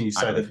interesting you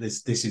say that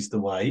this is the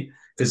way,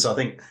 because I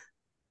think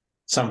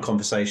some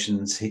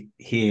conversations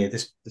here,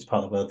 this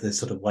part of the world, they're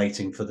sort of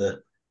waiting for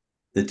the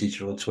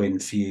digital twin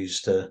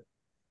fuse to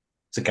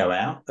go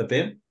out a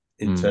bit.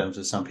 In terms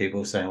of some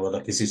people saying, well,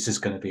 look, is this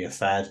just going to be a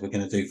fad we're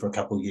going to do for a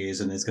couple of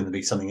years and there's going to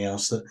be something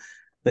else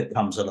that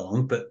comes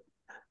along? But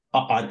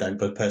I don't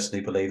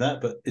personally believe that.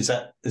 But is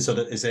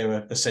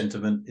there a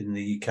sentiment in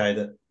the UK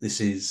that this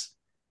is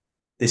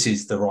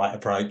the right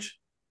approach?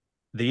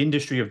 The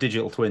industry of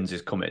digital twins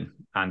is coming,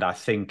 and I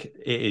think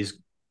it is.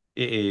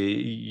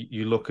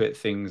 You look at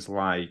things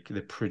like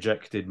the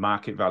projected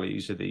market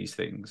values of these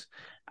things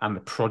and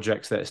the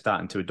projects that are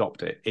starting to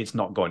adopt it. It's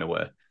not going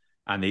away,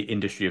 and the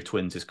industry of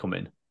twins is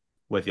coming,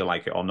 whether you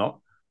like it or not.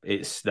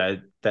 It's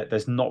that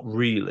there's not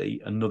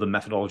really another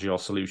methodology or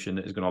solution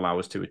that is going to allow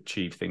us to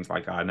achieve things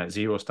like our net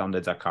zero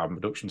standards, our carbon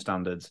reduction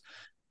standards,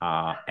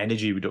 our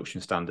energy reduction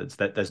standards.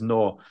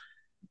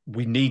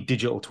 We need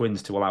digital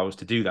twins to allow us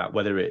to do that,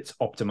 whether it's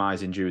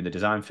optimizing during the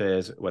design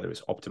phase, whether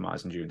it's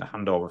optimizing during the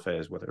handover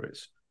phase, whether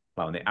it's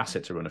allowing the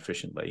asset to run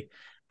efficiently.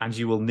 And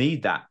you will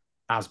need that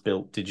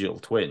as-built digital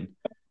twin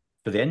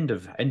for the end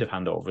of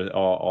handover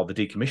or the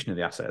decommissioning of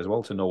the asset as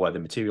well, to know where the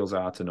materials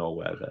are, to know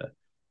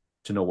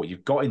what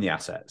you've got in the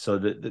asset. So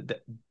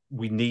that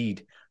we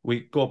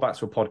go back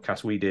to a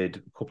podcast we did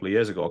a couple of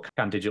years ago,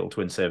 Can Digital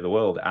Twins Save the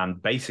World?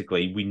 And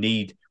basically we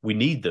need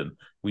them.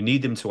 We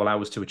need them to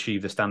allow us to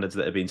achieve the standards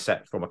that have been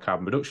set from a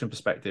carbon reduction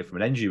perspective, from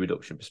an energy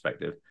reduction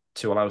perspective,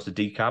 to allow us to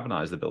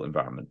decarbonize the built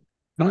environment.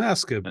 Can I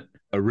ask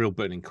a real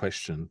burning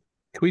question?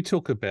 Can we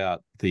talk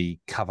about the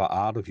cover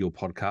art of your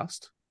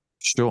podcast?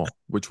 Sure.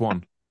 Which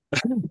one?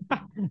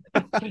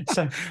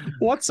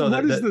 What is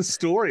the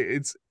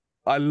story?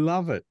 I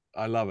love it.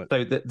 So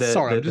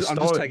sorry, I'm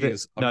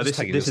just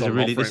taking this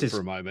for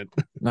a moment.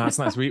 No, it's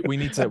nice. We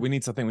need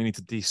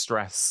to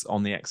de-stress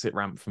on the exit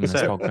ramp from this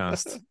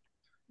podcast.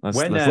 And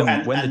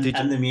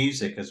the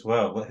music as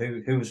well.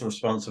 Who was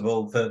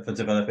responsible for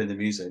developing the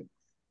music?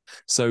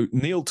 So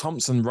Neil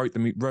Thompson wrote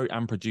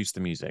and produced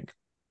the music.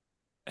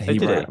 He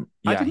wrote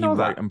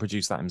and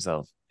produced that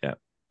himself.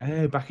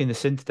 Yeah. Back in the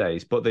synth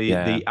days. But the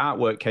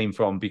artwork came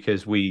from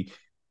because we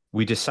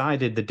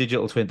decided the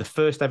digital twin, the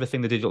first ever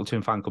thing the Digital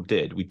Twin Fan Club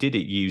did, we did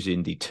it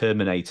using the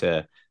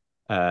Terminator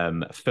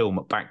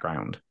film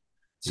background.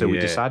 So we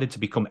decided to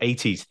become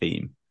 80s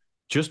theme.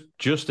 Just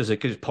as a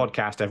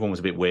podcast, everyone was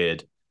a bit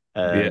weird.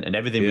 And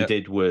everything we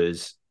did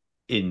was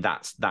in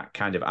that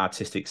kind of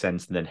artistic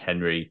sense. And then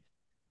Henry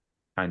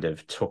kind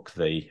of took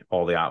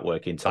all the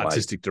artwork into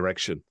artistic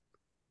direction.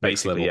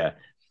 Basically, yeah.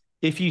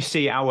 if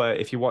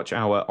you watch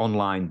our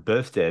online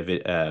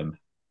birthday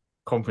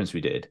conference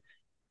we did,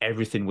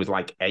 everything was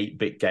like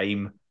 8-bit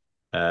game,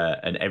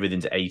 and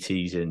everything's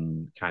 80s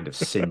and kind of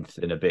synth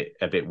and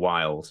a bit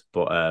wild.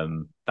 But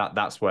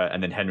that's where,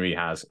 and then Henry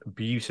has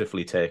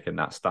beautifully taken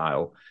that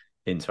style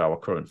into our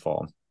current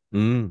form.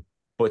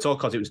 But it's all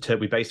because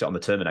we based it on the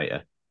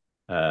Terminator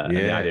and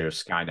the idea of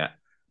Skynet.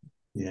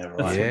 Yeah, right.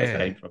 That's where it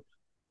came from.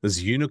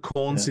 There's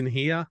unicorns in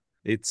here.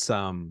 It's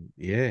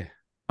yeah.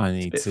 I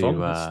need to fun.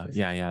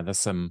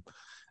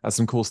 There's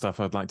some cool stuff.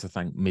 I'd like to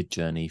thank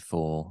Midjourney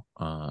for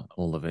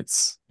all of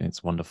its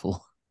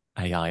wonderful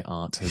AI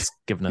art. Has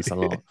given us a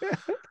lot.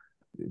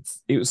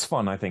 It was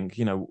fun. I think,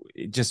 you know,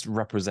 it just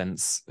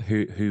represents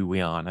who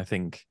we are, and I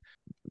think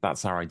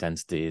that's our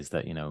identity, is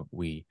that, you know,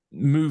 we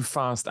move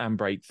fast and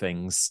break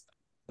things,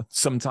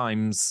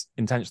 sometimes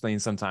intentionally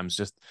and sometimes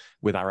just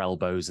with our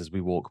elbows as we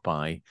walk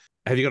by.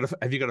 Have you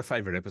got a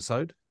favorite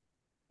episode?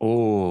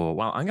 Oh,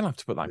 well, I'm going to have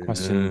to put that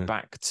question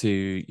back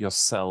to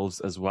yourselves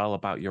as well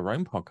about your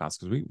own podcast,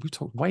 because we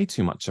talk way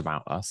too much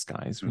about us,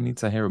 guys. We need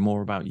to hear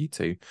more about you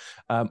two.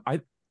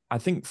 I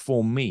think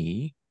for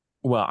me,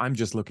 well, I'm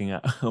just looking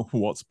at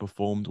what's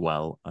performed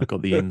well. I've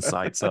got the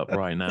insights up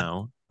right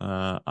now.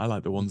 I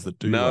like the ones that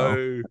do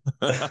well.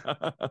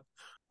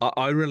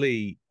 I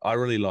really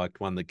liked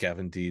one that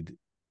Gavin did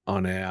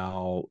on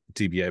our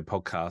DBA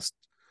podcast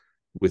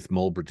with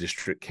Marlborough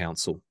District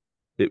Council.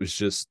 It was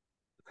just,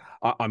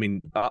 I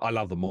mean, I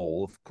love them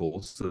all, of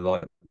course. They're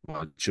like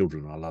my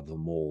children, I love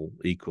them all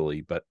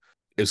equally, but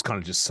it was kind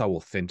of just so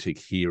authentic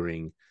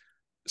hearing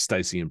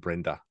Stacey and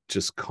Brenda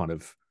just kind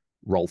of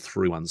roll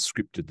through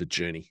unscripted the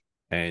journey.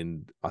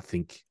 And I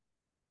think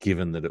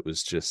given that it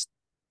was just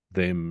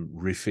them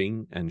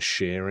riffing and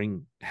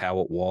sharing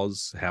how it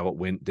was, how it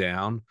went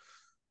down,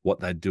 what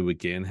they'd do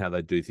again, how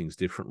they do things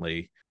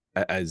differently,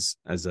 as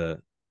a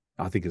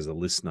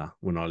listener,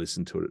 when I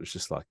listened to it, it was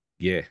just like,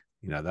 yeah,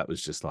 you know, that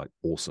was just like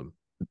awesome.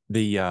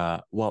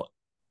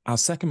 Our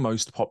second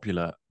most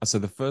popular, so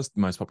the first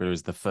most popular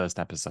is the first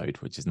episode,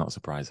 which is not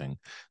surprising.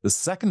 The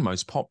second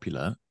most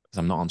popular, because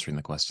I'm not answering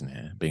the question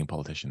here, being a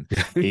politician,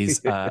 is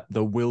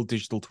the Will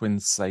Digital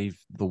Twins Save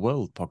the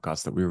World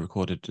podcast that we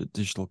recorded at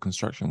Digital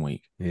Construction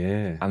Week.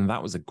 Yeah. And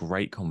that was a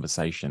great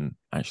conversation,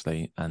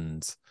 actually.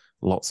 And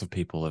lots of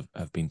people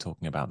have been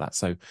talking about that.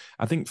 So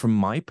I think from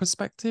my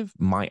perspective,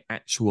 my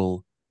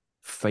actual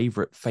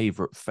favorite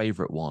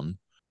one,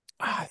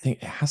 I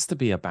think it has to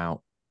be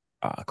about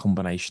a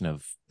combination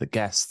of the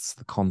guests,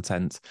 the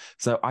content.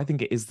 So I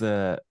think it is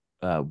the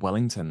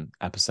Wellington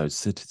episode,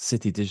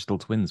 City Digital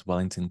Twins,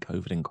 Wellington,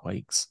 COVID and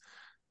Quakes.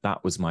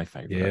 That was my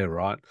favorite. Yeah,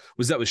 right.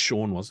 Was that with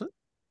Sean, was it?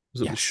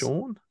 Was it with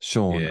Sean?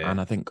 Sean. Yeah.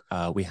 And I think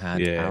we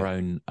had our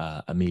own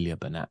Amelia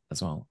Burnett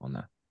as well on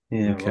there.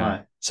 Yeah,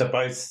 right. So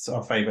both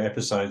our favourite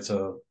episodes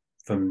are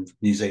from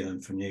New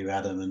Zealand, from you,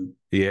 Adam,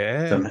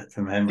 and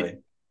from Henry.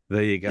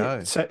 There you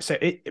go.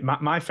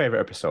 My favourite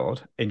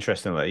episode,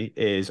 interestingly,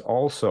 is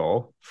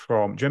also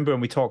from, do you remember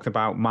when we talked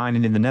about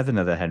mining in the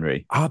Nether,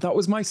 Henry? Oh, that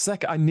was my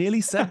second. I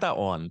nearly said that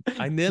one.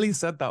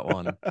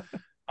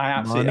 I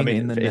absolutely, I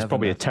mean, it's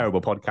probably a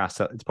terrible podcast.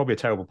 It's probably a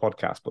terrible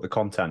podcast, but the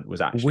content was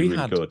actually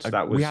really good.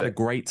 We had a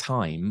great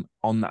time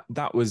on that.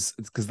 That was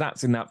because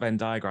that's in that Venn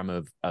diagram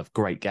of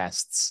great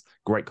guests,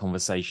 great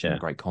conversation,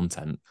 great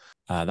content.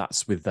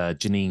 That's with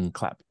Janine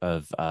Clapp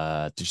of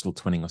Digital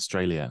Twinning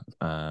Australia,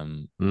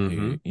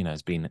 who, you know,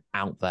 has been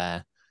out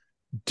there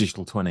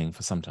digital twinning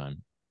for some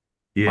time.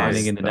 Yeah,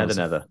 mining in the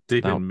Nether.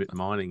 Deep in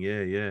mining,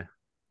 yeah.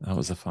 That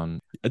was a fun.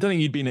 I don't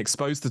think you'd been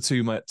exposed to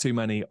too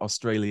many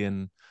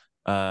Australian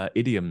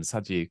idioms,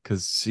 had you?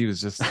 Because she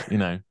was just,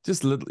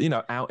 just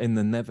little, out in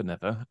the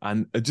never,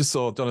 and I just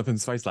saw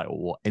Jonathan's face like,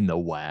 what in the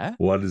where?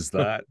 What is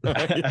that?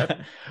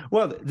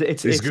 Well,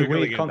 it's a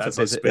weird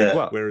concept.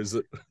 Where is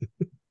it?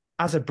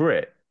 As a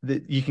Brit,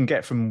 you can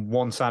get from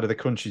one side of the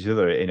country to the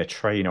other in a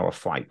train or a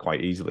flight quite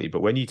easily.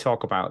 But when you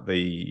talk about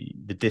the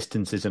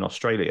distances in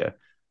Australia,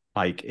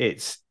 like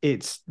it's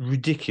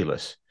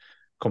ridiculous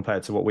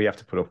compared to what we have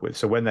to put up with.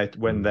 So when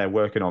they're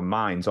working on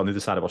mines on the other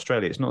side of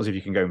Australia, it's not as if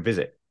you can go and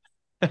visit.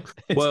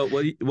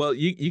 well,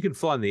 you can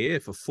fly in the air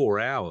for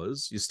 4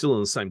 hours. You're still in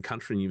the same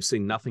country, and you've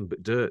seen nothing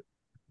but dirt.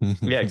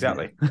 Yeah,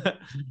 exactly.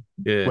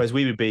 Yeah. Whereas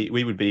we'd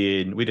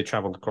have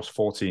traveled across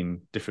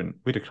 14 different.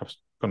 We'd have crossed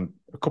a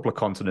couple of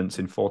continents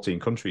in 14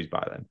 countries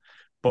by then.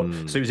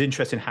 But so it was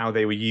interesting how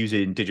they were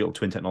using digital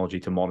twin technology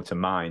to monitor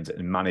mines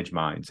and manage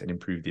mines and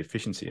improve the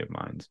efficiency of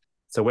mines.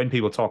 So when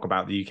people talk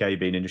about the UK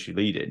being industry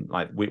leading,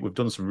 like we've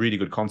done some really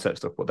good concept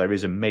stuff, but there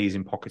is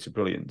amazing pockets of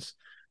brilliance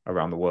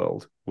around the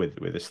world with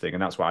this thing,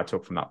 and that's what I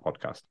took from that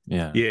podcast.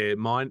 Yeah.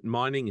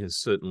 Mining has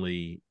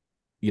certainly,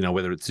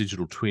 whether it's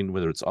digital twin,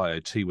 whether it's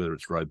IoT, whether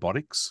it's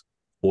robotics,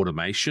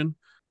 automation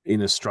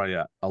in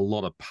Australia, a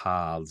lot of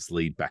paths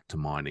lead back to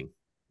mining.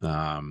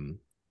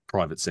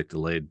 Private sector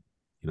led.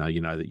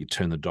 You know that you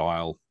turn the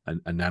dial a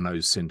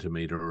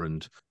nanocentimeter,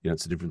 and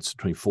it's the difference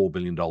between $4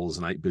 billion and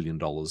 $8 billion.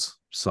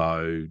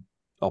 So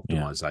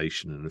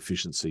optimization and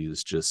efficiency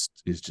is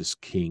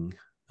just king.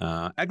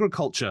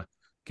 Agriculture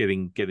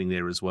getting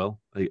there as well,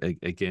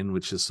 again,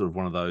 which is sort of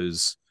one of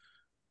those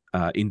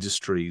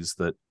industries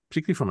that,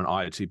 particularly from an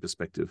IoT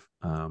perspective,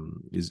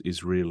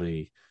 is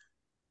really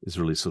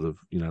sort of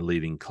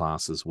leading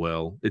class as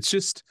well. It's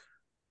just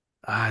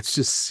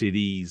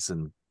cities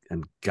and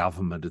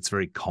government. It's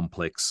very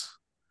complex.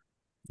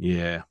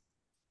 Yeah,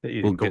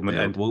 We'll government.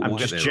 there. And We'll I'm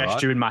get just there,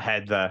 gesturing my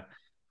head there.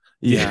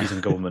 Yeah, Cities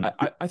and government.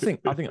 I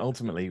think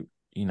ultimately,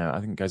 I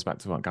think it goes back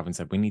to what Gavin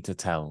said. We need to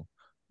tell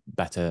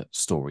better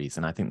stories,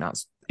 and I think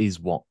is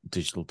what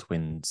digital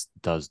twins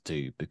does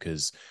do,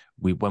 because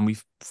when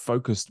we've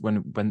focused,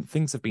 when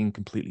things have been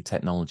completely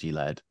technology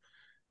led,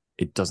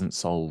 it doesn't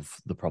solve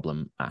the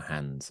problem at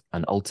hand,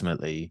 and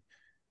ultimately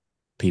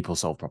people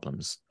solve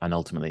problems, and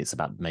ultimately it's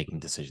about making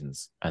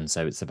decisions, and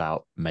so it's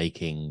about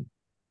making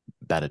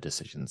better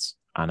decisions.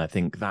 And I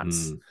think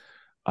that's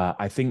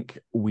I think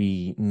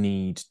we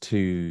need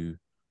to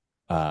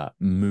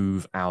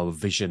move our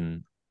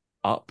vision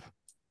up.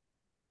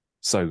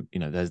 So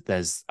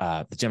there's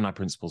the Gemini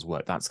principles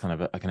work. That's kind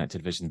of a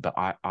connected vision. But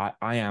I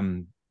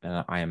am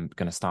going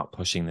to start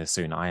pushing this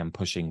soon. I am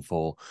pushing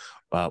for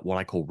what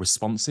I call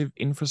responsive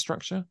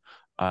infrastructure,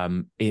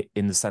 in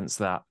the sense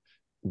that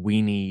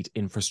we need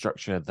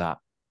infrastructure that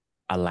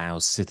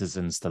allows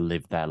citizens to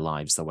live their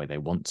lives the way they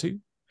want to,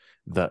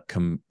 that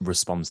can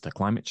respond to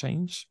climate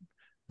change,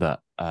 that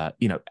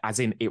as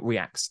in it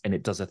reacts and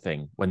it does a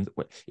thing when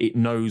it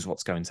knows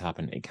what's going to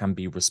happen. It can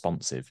be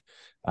responsive.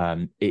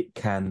 It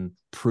can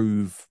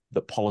prove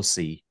that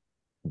policy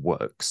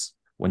works.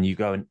 When you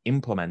go and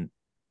implement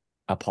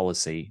a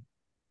policy,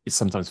 it's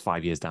sometimes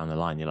 5 years down the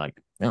line, you're like,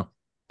 oh,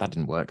 that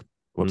didn't work.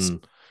 Whoops.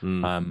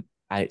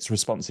 It's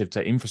responsive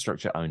to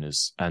infrastructure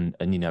owners and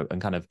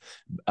kind of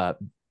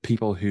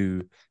people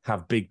who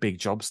have big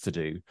jobs to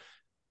do,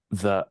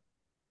 that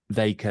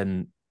they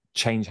can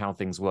change how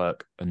things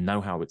work and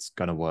know how it's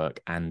going to work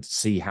and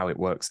see how it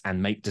works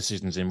and make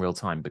decisions in real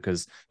time.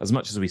 Because as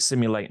much as we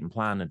simulate and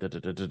plan and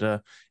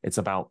it's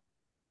about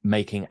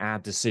making our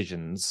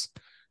decisions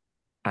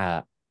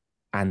and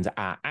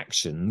our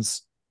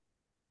actions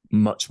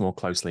much more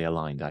closely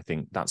aligned. I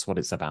think that's what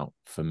it's about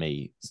for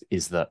me,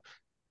 is that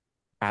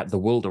the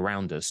world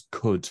around us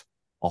could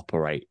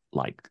operate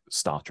like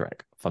Star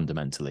Trek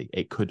fundamentally.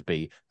 It could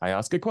be, I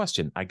ask a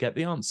question, I get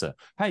the answer.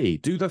 Hey,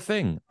 do the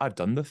thing. I've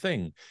done the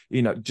thing.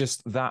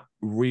 Just that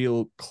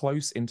real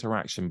close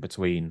interaction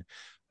between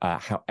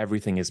how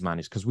everything is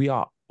managed. Because we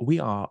are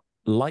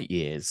light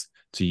years,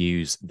 to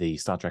use the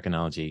Star Trek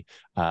analogy,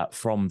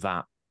 from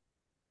that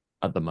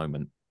at the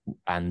moment.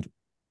 And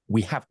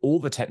we have all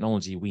the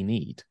technology we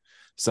need.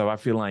 So I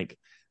feel like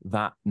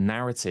that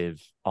narrative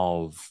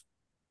of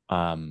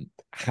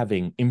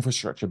having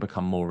infrastructure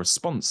become more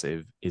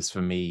responsive is,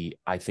 for me,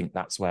 I think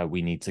that's where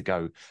we need to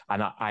go.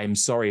 And I'm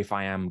sorry if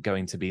I am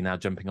going to be now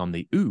jumping on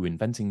the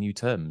inventing new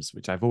terms,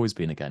 which I've always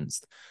been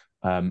against.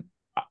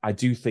 I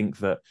do think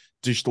that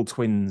digital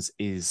twins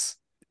is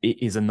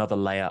another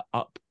layer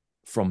up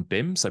from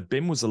BIM. So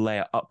BIM was a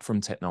layer up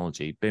from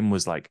technology. BIM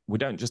was like, we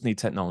don't just need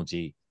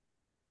technology.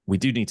 We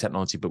do need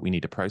technology, but we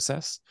need a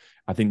process.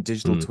 I think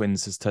digital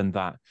twins has turned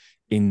that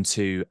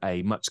into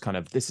a much kind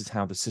of, this is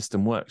how the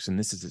system works and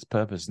this is its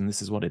purpose and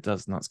this is what it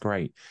does, and that's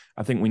great.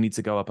 I think we need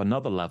to go up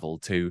another level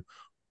to,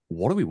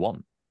 what do we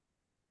want?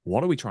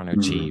 What are we trying to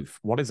achieve?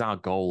 What is our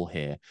goal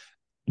here?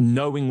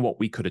 Knowing what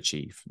we could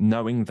achieve,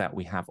 knowing that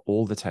we have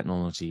all the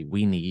technology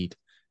we need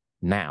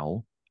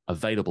now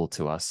available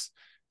to us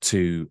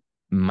to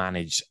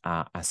manage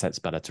our assets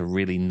better, to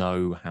really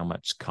know how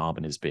much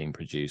carbon is being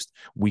produced.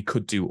 We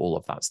could do all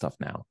of that stuff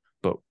now,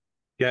 but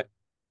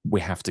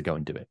we have to go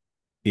and do it.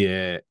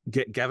 Yeah.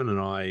 Gavin and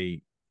I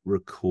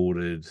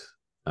recorded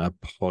a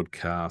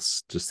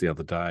podcast just the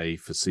other day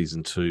for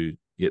season 2,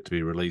 yet to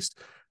be released,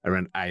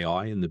 around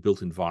AI in the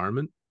built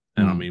environment.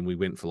 And I mean, we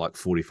went for like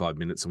 45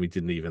 minutes and we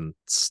didn't even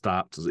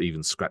start to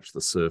even scratch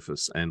the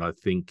surface. And I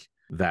think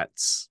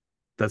that's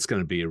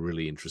going to be a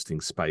really interesting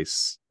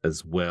space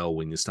as well,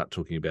 when you start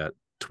talking about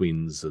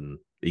twins and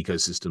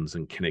ecosystems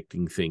and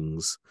connecting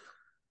things.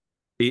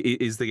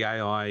 Is the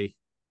AI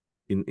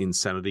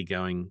insanity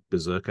going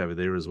berserk over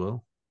there as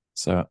well?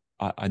 So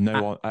I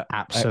know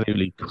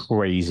absolutely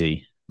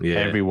crazy. Yeah,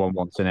 everyone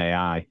wants an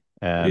AI.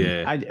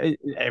 There's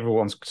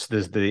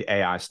the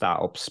AI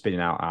startups spinning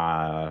out.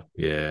 I'll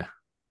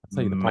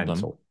tell you the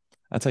problem.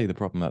 I'll tell you the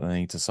problem that they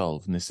need to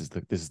solve, and this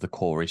is the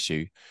core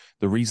issue.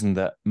 The reason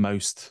that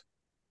most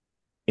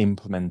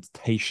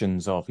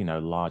implementations of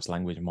large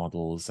language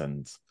models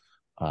and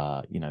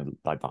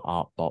like the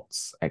art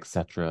bots,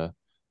 etc.,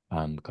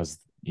 because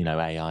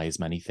AI is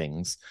many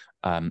things.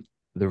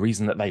 The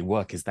reason that they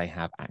work is they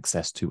have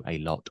access to a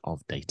lot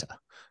of data,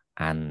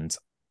 and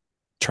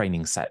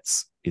training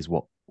sets is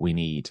what we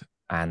need.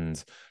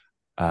 And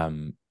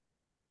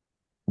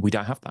we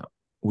don't have that.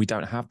 We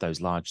don't have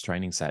those large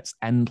training sets.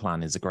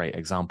 N-Plan is a great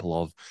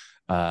example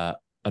of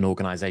an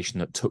organization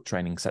that took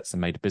training sets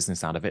and made a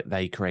business out of it.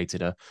 They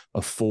created a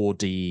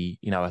 4D,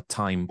 a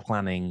time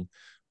planning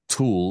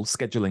tool,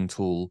 scheduling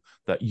tool,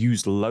 that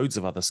used loads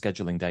of other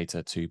scheduling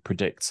data to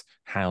predict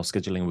how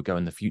scheduling would go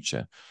in the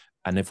future.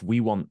 And if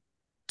we want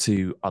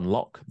to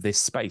unlock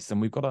this space, then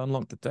we've got to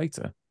unlock the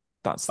data.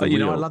 That's the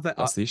I love that.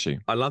 That's the issue.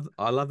 I love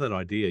that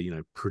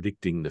idea.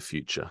 Predicting the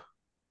future.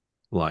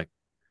 Like,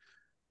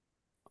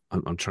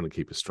 I'm trying to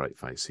keep a straight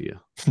face here.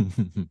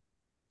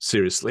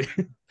 Seriously,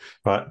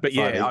 Right, but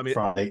yeah, Friday, I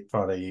mean,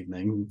 Friday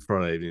evening.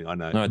 Friday evening. I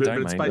know. No, but,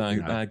 don't, but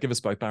mate. No, give us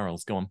both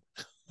barrels. Go on.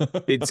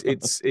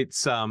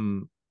 it's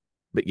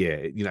but yeah,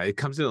 it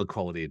comes down to the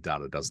quality of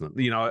data, doesn't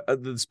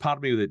it? There's part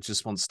of me that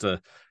just wants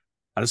to.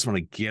 I just want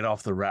to get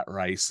off the rat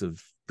race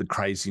of the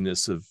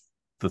craziness of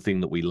the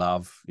thing that we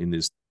love in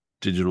this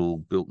digital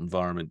built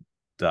environment,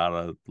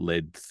 data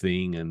led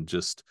thing, and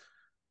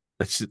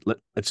let's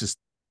just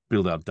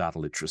build our data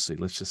literacy.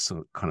 Let's just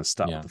sort of kind of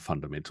start with the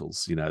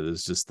fundamentals.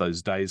 There's just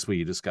those days where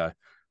you just go,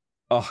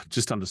 oh,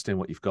 just understand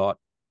what you've got.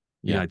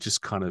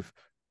 Just kind of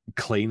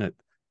clean it.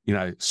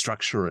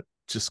 Structure it.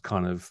 Just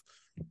kind of,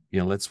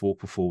 let's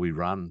walk before we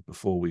run,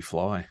 before we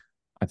fly.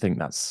 I think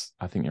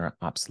you're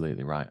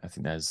absolutely right. I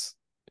think there's,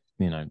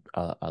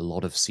 a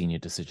lot of senior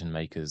decision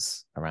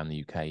makers around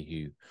the UK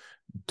who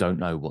don't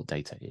know what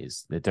data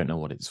is. They don't know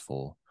what it's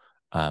for.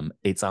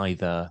 It's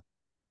either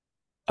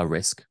a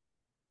risk,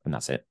 and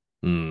that's it,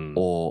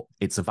 or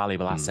it's a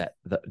valuable asset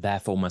that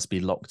therefore must be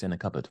locked in a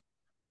cupboard.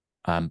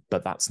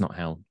 But that's not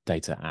how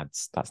data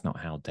adds. That's not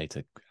how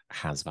data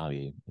has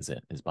value, is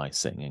it? Is by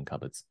sitting in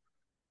cupboards.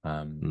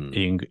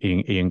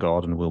 Ian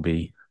Gordon will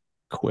be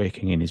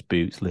quaking in his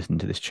boots listening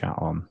to this chat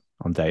on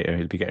data.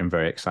 He'll be getting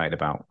very excited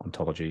about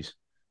ontologies.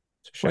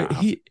 So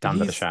stand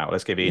at the shout.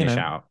 Let's give Ian a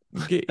shout.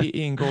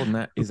 Ian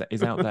Gordon is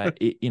out there,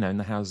 in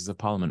the Houses of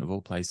Parliament of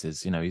all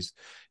places.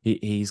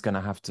 He's going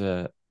to have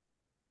to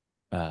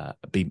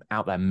be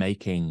out there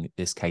making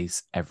this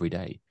case every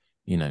day.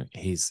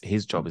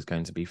 His job is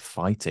going to be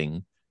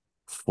fighting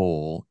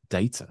for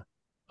data.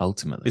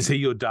 Ultimately, is he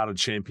your data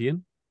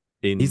champion?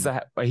 He's the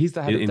head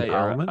of data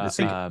Parliament,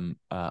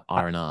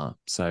 R&R.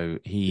 So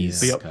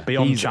he's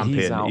beyond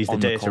champion. He's the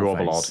data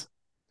overlord.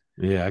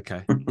 Yeah,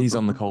 okay. He's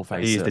on the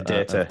coalface. He's the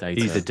data.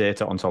 He's the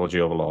data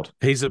ontology overlord.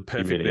 He's a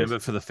perfect member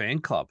for the fan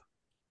club.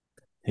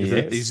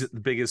 He's the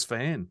biggest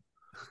fan.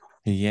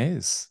 He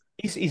is.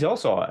 He's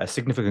also a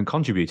significant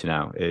contributor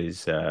now.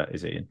 Is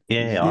Ian?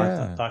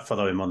 Yeah. I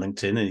follow him on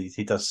LinkedIn, and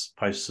he does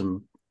post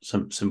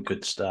some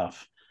good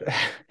stuff.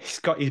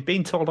 He's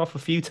been told off a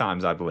few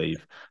times, I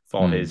believe,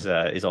 for his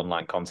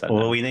online content.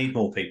 Well, we need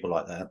more people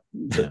like that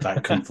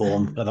don't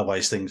conform.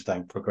 Otherwise, things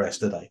don't progress,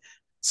 do they?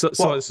 So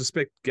I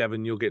suspect,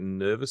 Gavin, you're getting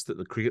nervous that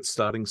the cricket's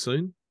starting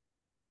soon.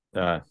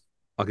 I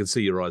can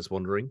see your eyes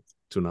wandering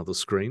to another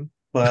screen.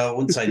 Well, I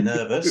wouldn't say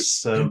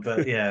nervous,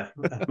 but yeah,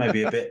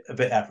 maybe a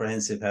bit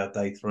apprehensive how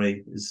day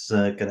 3 is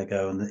going to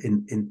go,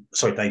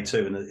 day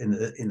 2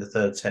 in the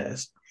third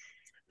test.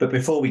 But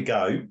before we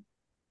go,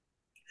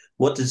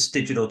 what does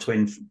Digital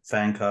Twin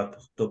Fan Club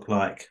look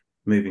like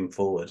moving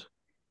forward?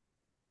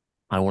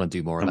 I want to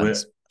do more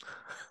events.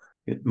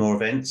 More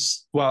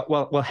events.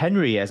 Well,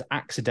 Henry has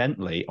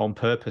accidentally, on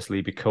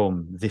purposely,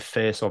 become the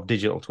face of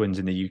digital twins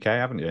in the UK,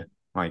 haven't you?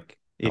 Like,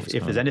 if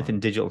there's anything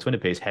digital twin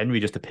appears, Henry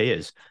just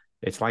appears.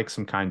 It's like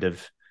some kind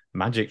of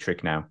magic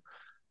trick now.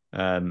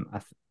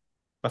 I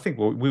think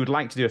we would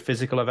like to do a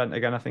physical event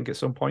again, I think, at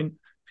some point,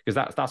 because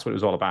that's what it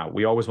was all about.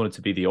 We always wanted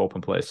to be the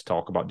open place to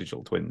talk about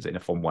digital twins in a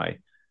fun way,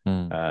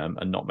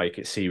 and not make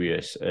it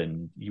serious,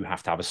 and you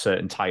have to have a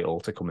certain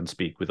title to come and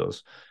speak with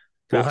us.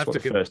 We'll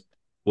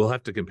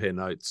have to compare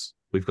notes.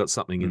 We've got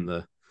something in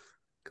the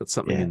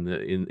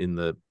in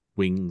the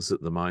wings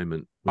at the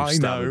moment. I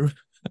know.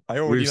 I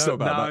already know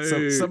about that.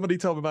 So somebody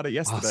told me about it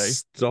yesterday.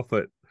 Oh, stop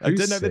it. I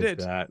didn't know they did.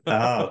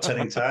 That?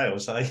 Telling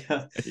tales, eh?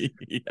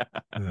 Yeah.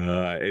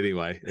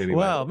 Anyway.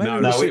 Well,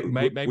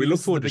 maybe we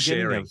look forward to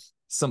sharing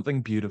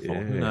something beautiful.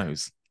 Yeah. Who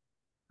knows?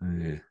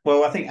 Yeah.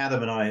 Well, I think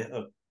Adam and I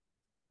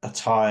are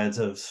tired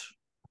of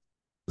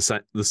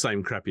the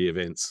same crappy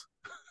events.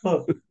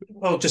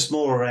 Well, just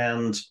more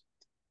around.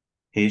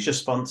 Here's your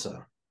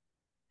sponsor.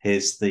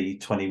 Here's the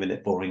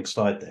 20-minute boring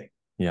slide deck.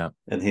 Yeah.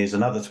 And here's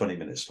another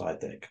 20-minute slide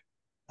deck.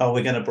 Oh,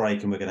 we're going to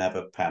break and we're going to have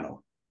a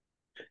panel.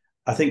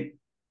 I think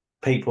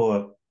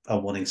people are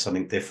wanting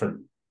something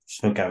different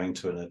for going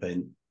to an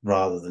event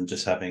rather than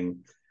just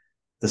having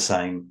the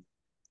same.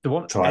 They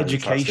want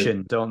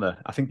education, don't they?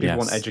 I think people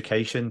want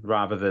education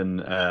rather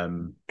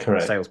than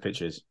sales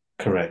pitches.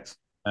 Correct.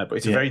 But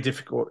it's a very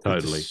difficult.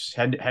 Totally.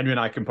 Henry and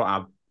I can put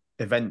our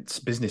events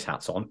business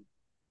hats on.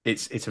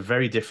 It's a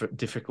very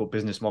difficult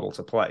business model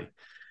to play,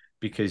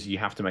 because you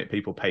have to make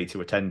people pay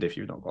to attend if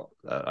you've not got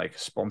like a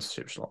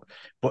sponsorship slot.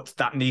 But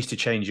that needs to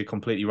change. You're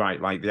completely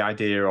right. Like, the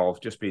idea of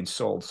just being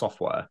sold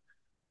software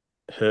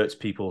hurts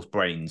people's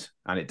brains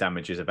and it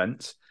damages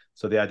events.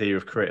 So the idea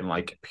of creating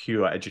like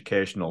pure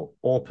educational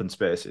open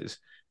spaces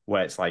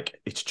where it's like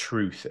it's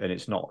truth and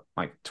it's not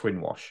like twin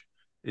wash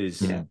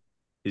is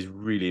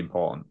really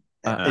important.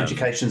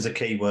 Education's a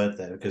key word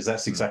there, because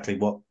that's exactly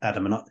what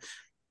Adam and I,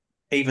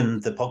 even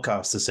the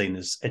podcast, is seen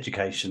as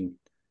education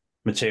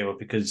material,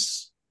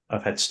 because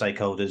I've had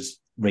stakeholders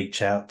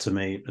reach out to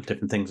me with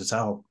different things and say,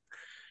 "Oh,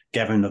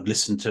 Gavin, I've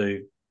listened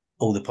to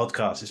all the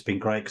podcasts. It's been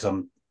great because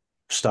I'm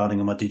starting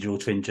on my digital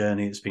twin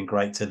journey. It's been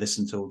great to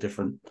listen to all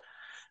different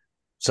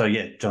So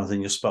yeah,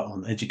 Jonathan, you're spot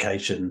on.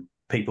 Education,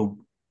 people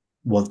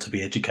want to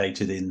be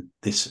educated in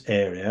this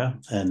area,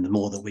 and the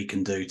more that we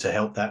can do to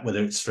help that,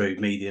 whether it's through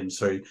mediums,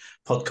 through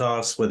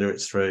podcasts, whether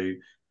it's through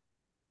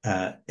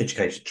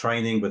education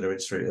training, whether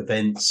it's through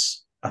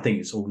events, I think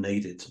it's all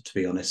needed, to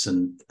be honest,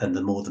 and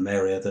the more the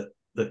merrier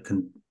that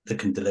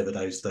can deliver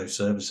those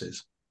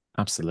services.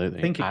 Absolutely.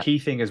 I think a key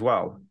thing as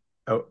well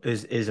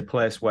is a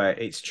place where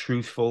it's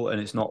truthful and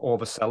it's not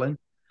overselling,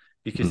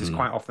 because there's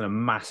quite often a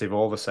massive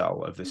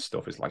oversell of this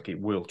stuff. It's like, it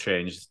will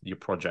change your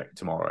project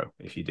tomorrow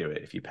if you do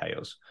it, if you pay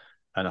us.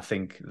 And I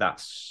think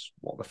that's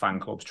what the fan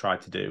club's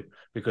tried to do,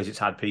 because it's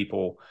had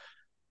people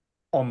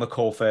on the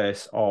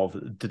coalface of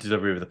the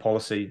delivery of the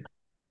policy,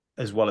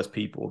 as well as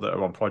people that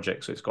are on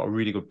projects. So it's got a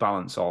really good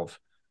balance of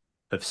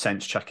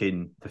sense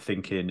checking, the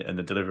thinking and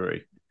the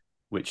delivery,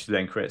 which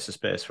then creates a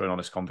space for an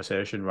honest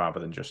conversation rather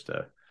than just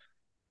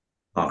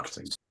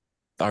marketing.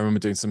 I remember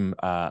doing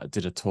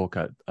did a talk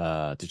at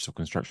Digital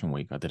Construction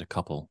Week. I did a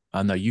couple.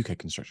 No, UK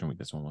Construction Week,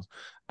 this one was.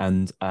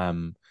 And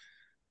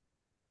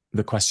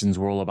the questions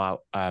were all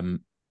about,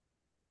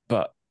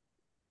 but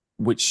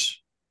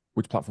which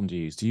platform do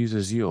you use? Do you use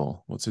Azure?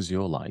 What's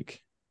Azure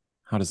like?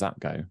 How does that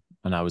go?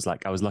 And I was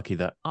lucky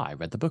that I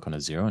read the book on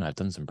Azure and I've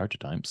done some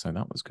prototypes, so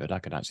that was good. I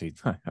could actually,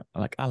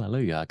 like,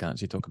 hallelujah, I can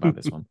actually talk about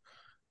this one.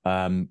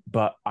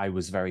 But I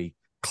was very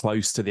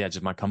close to the edge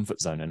of my comfort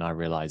zone, and I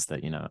realized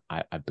that,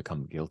 I've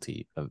become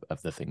guilty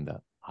of the thing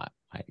that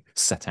I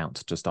set out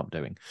to stop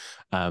doing,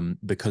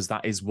 because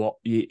that is what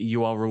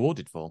you are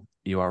rewarded for.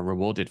 You are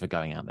rewarded for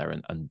going out there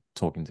and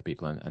talking to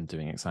people and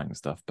doing exciting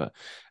stuff. But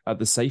at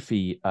the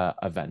SAFE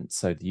event,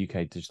 so the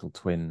UK Digital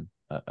Twin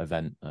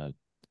event,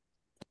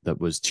 that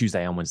was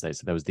Tuesday and Wednesday.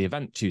 So there was the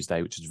event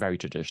Tuesday, which was very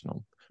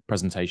traditional,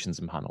 presentations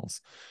and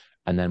panels.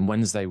 And then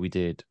Wednesday we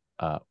did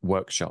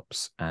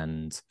workshops,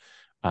 and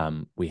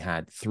we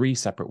had 3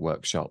 separate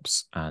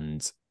workshops,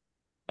 and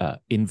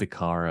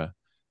Invicara,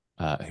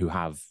 who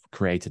have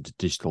created a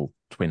digital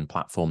twin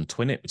platform,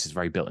 Twinit, which is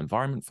very built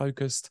environment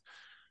focused,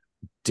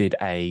 did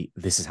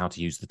this is how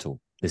to use the tool.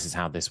 This is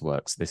how this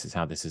works. This is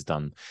how this is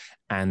done.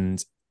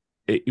 And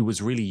it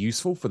was really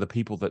useful for the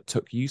people that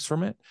took use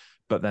from it.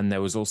 But then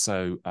there was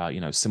also,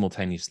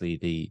 simultaneously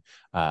the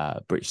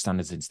British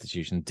Standards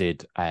Institution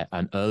did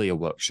an earlier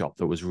workshop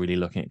that was really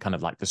looking at kind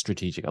of like the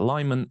strategic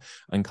alignment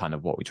and kind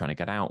of what we're trying to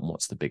get out and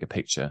what's the bigger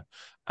picture.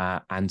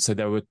 And so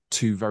there were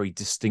 2 very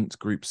distinct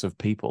groups of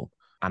people.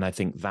 And I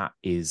think that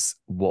is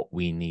what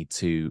we need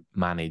to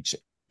manage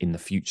in the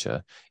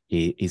future,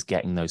 is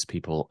getting those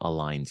people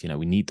aligned.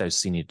 We need those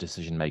senior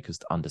decision makers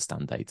to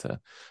understand data,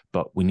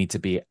 but we need to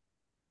be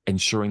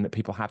ensuring that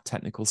people have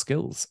technical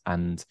skills.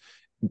 And,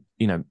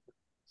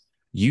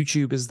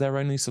 YouTube is their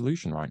only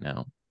solution right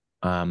now.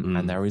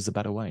 And there is a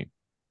better way.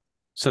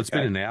 So it's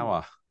been an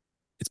hour.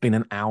 It's been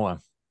an hour.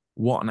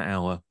 What an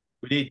hour.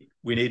 We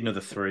need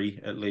another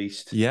 3 at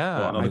least.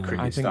 Yeah, I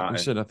think we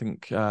should.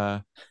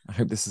 I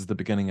hope this is the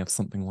beginning of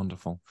something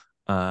wonderful.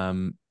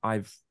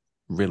 I've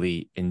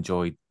really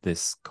enjoyed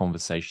this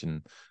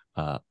conversation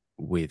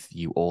with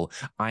you all.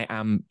 I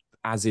am,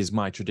 as is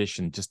my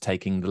tradition, just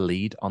taking the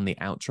lead on the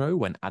outro.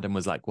 When Adam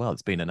was like, well,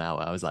 it's been an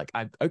hour, I was like,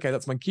 okay,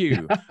 that's my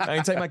cue. I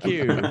can take my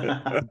cue.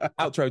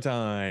 Outro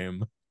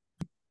time.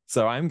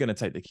 So I'm going to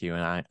take the cue,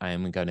 and I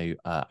am going to,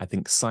 I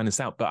think, sign us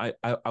out. But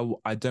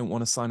I don't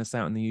want to sign us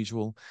out in the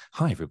usual,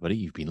 hi, everybody,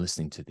 you've been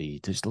listening to the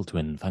Digital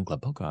Twin Fan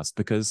Club podcast,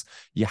 because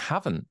you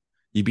haven't.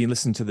 You've been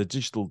listening to the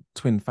Digital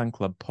Twin Fan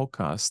Club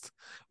podcast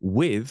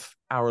with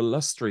our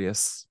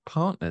illustrious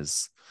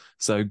partners.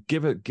 So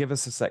give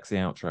us a sexy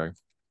outro.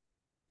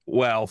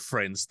 Well,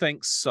 friends,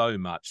 thanks so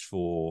much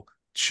for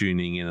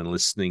tuning in and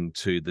listening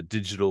to the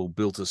Digital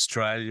Built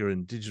Australia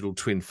and Digital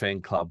Twin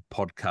Fan Club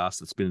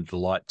podcast. It's been a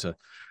delight to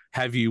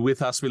have you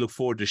with us. We look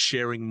forward to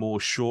sharing more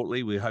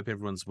shortly. We hope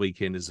everyone's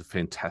weekend is a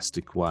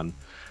fantastic one.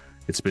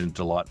 It's been a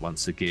delight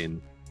once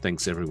again.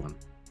 Thanks, everyone.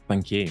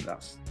 Thank you.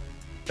 That's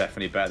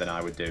definitely better than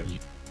I would do.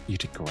 You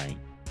did great.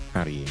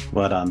 Proud of you.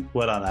 Well done,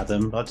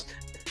 Adam.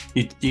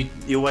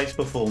 You always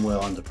perform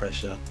well under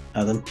pressure,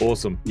 Adam.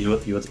 Awesome. You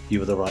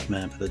were the right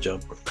man for the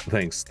job.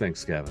 Thanks,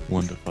 Gavin.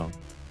 Wonderful.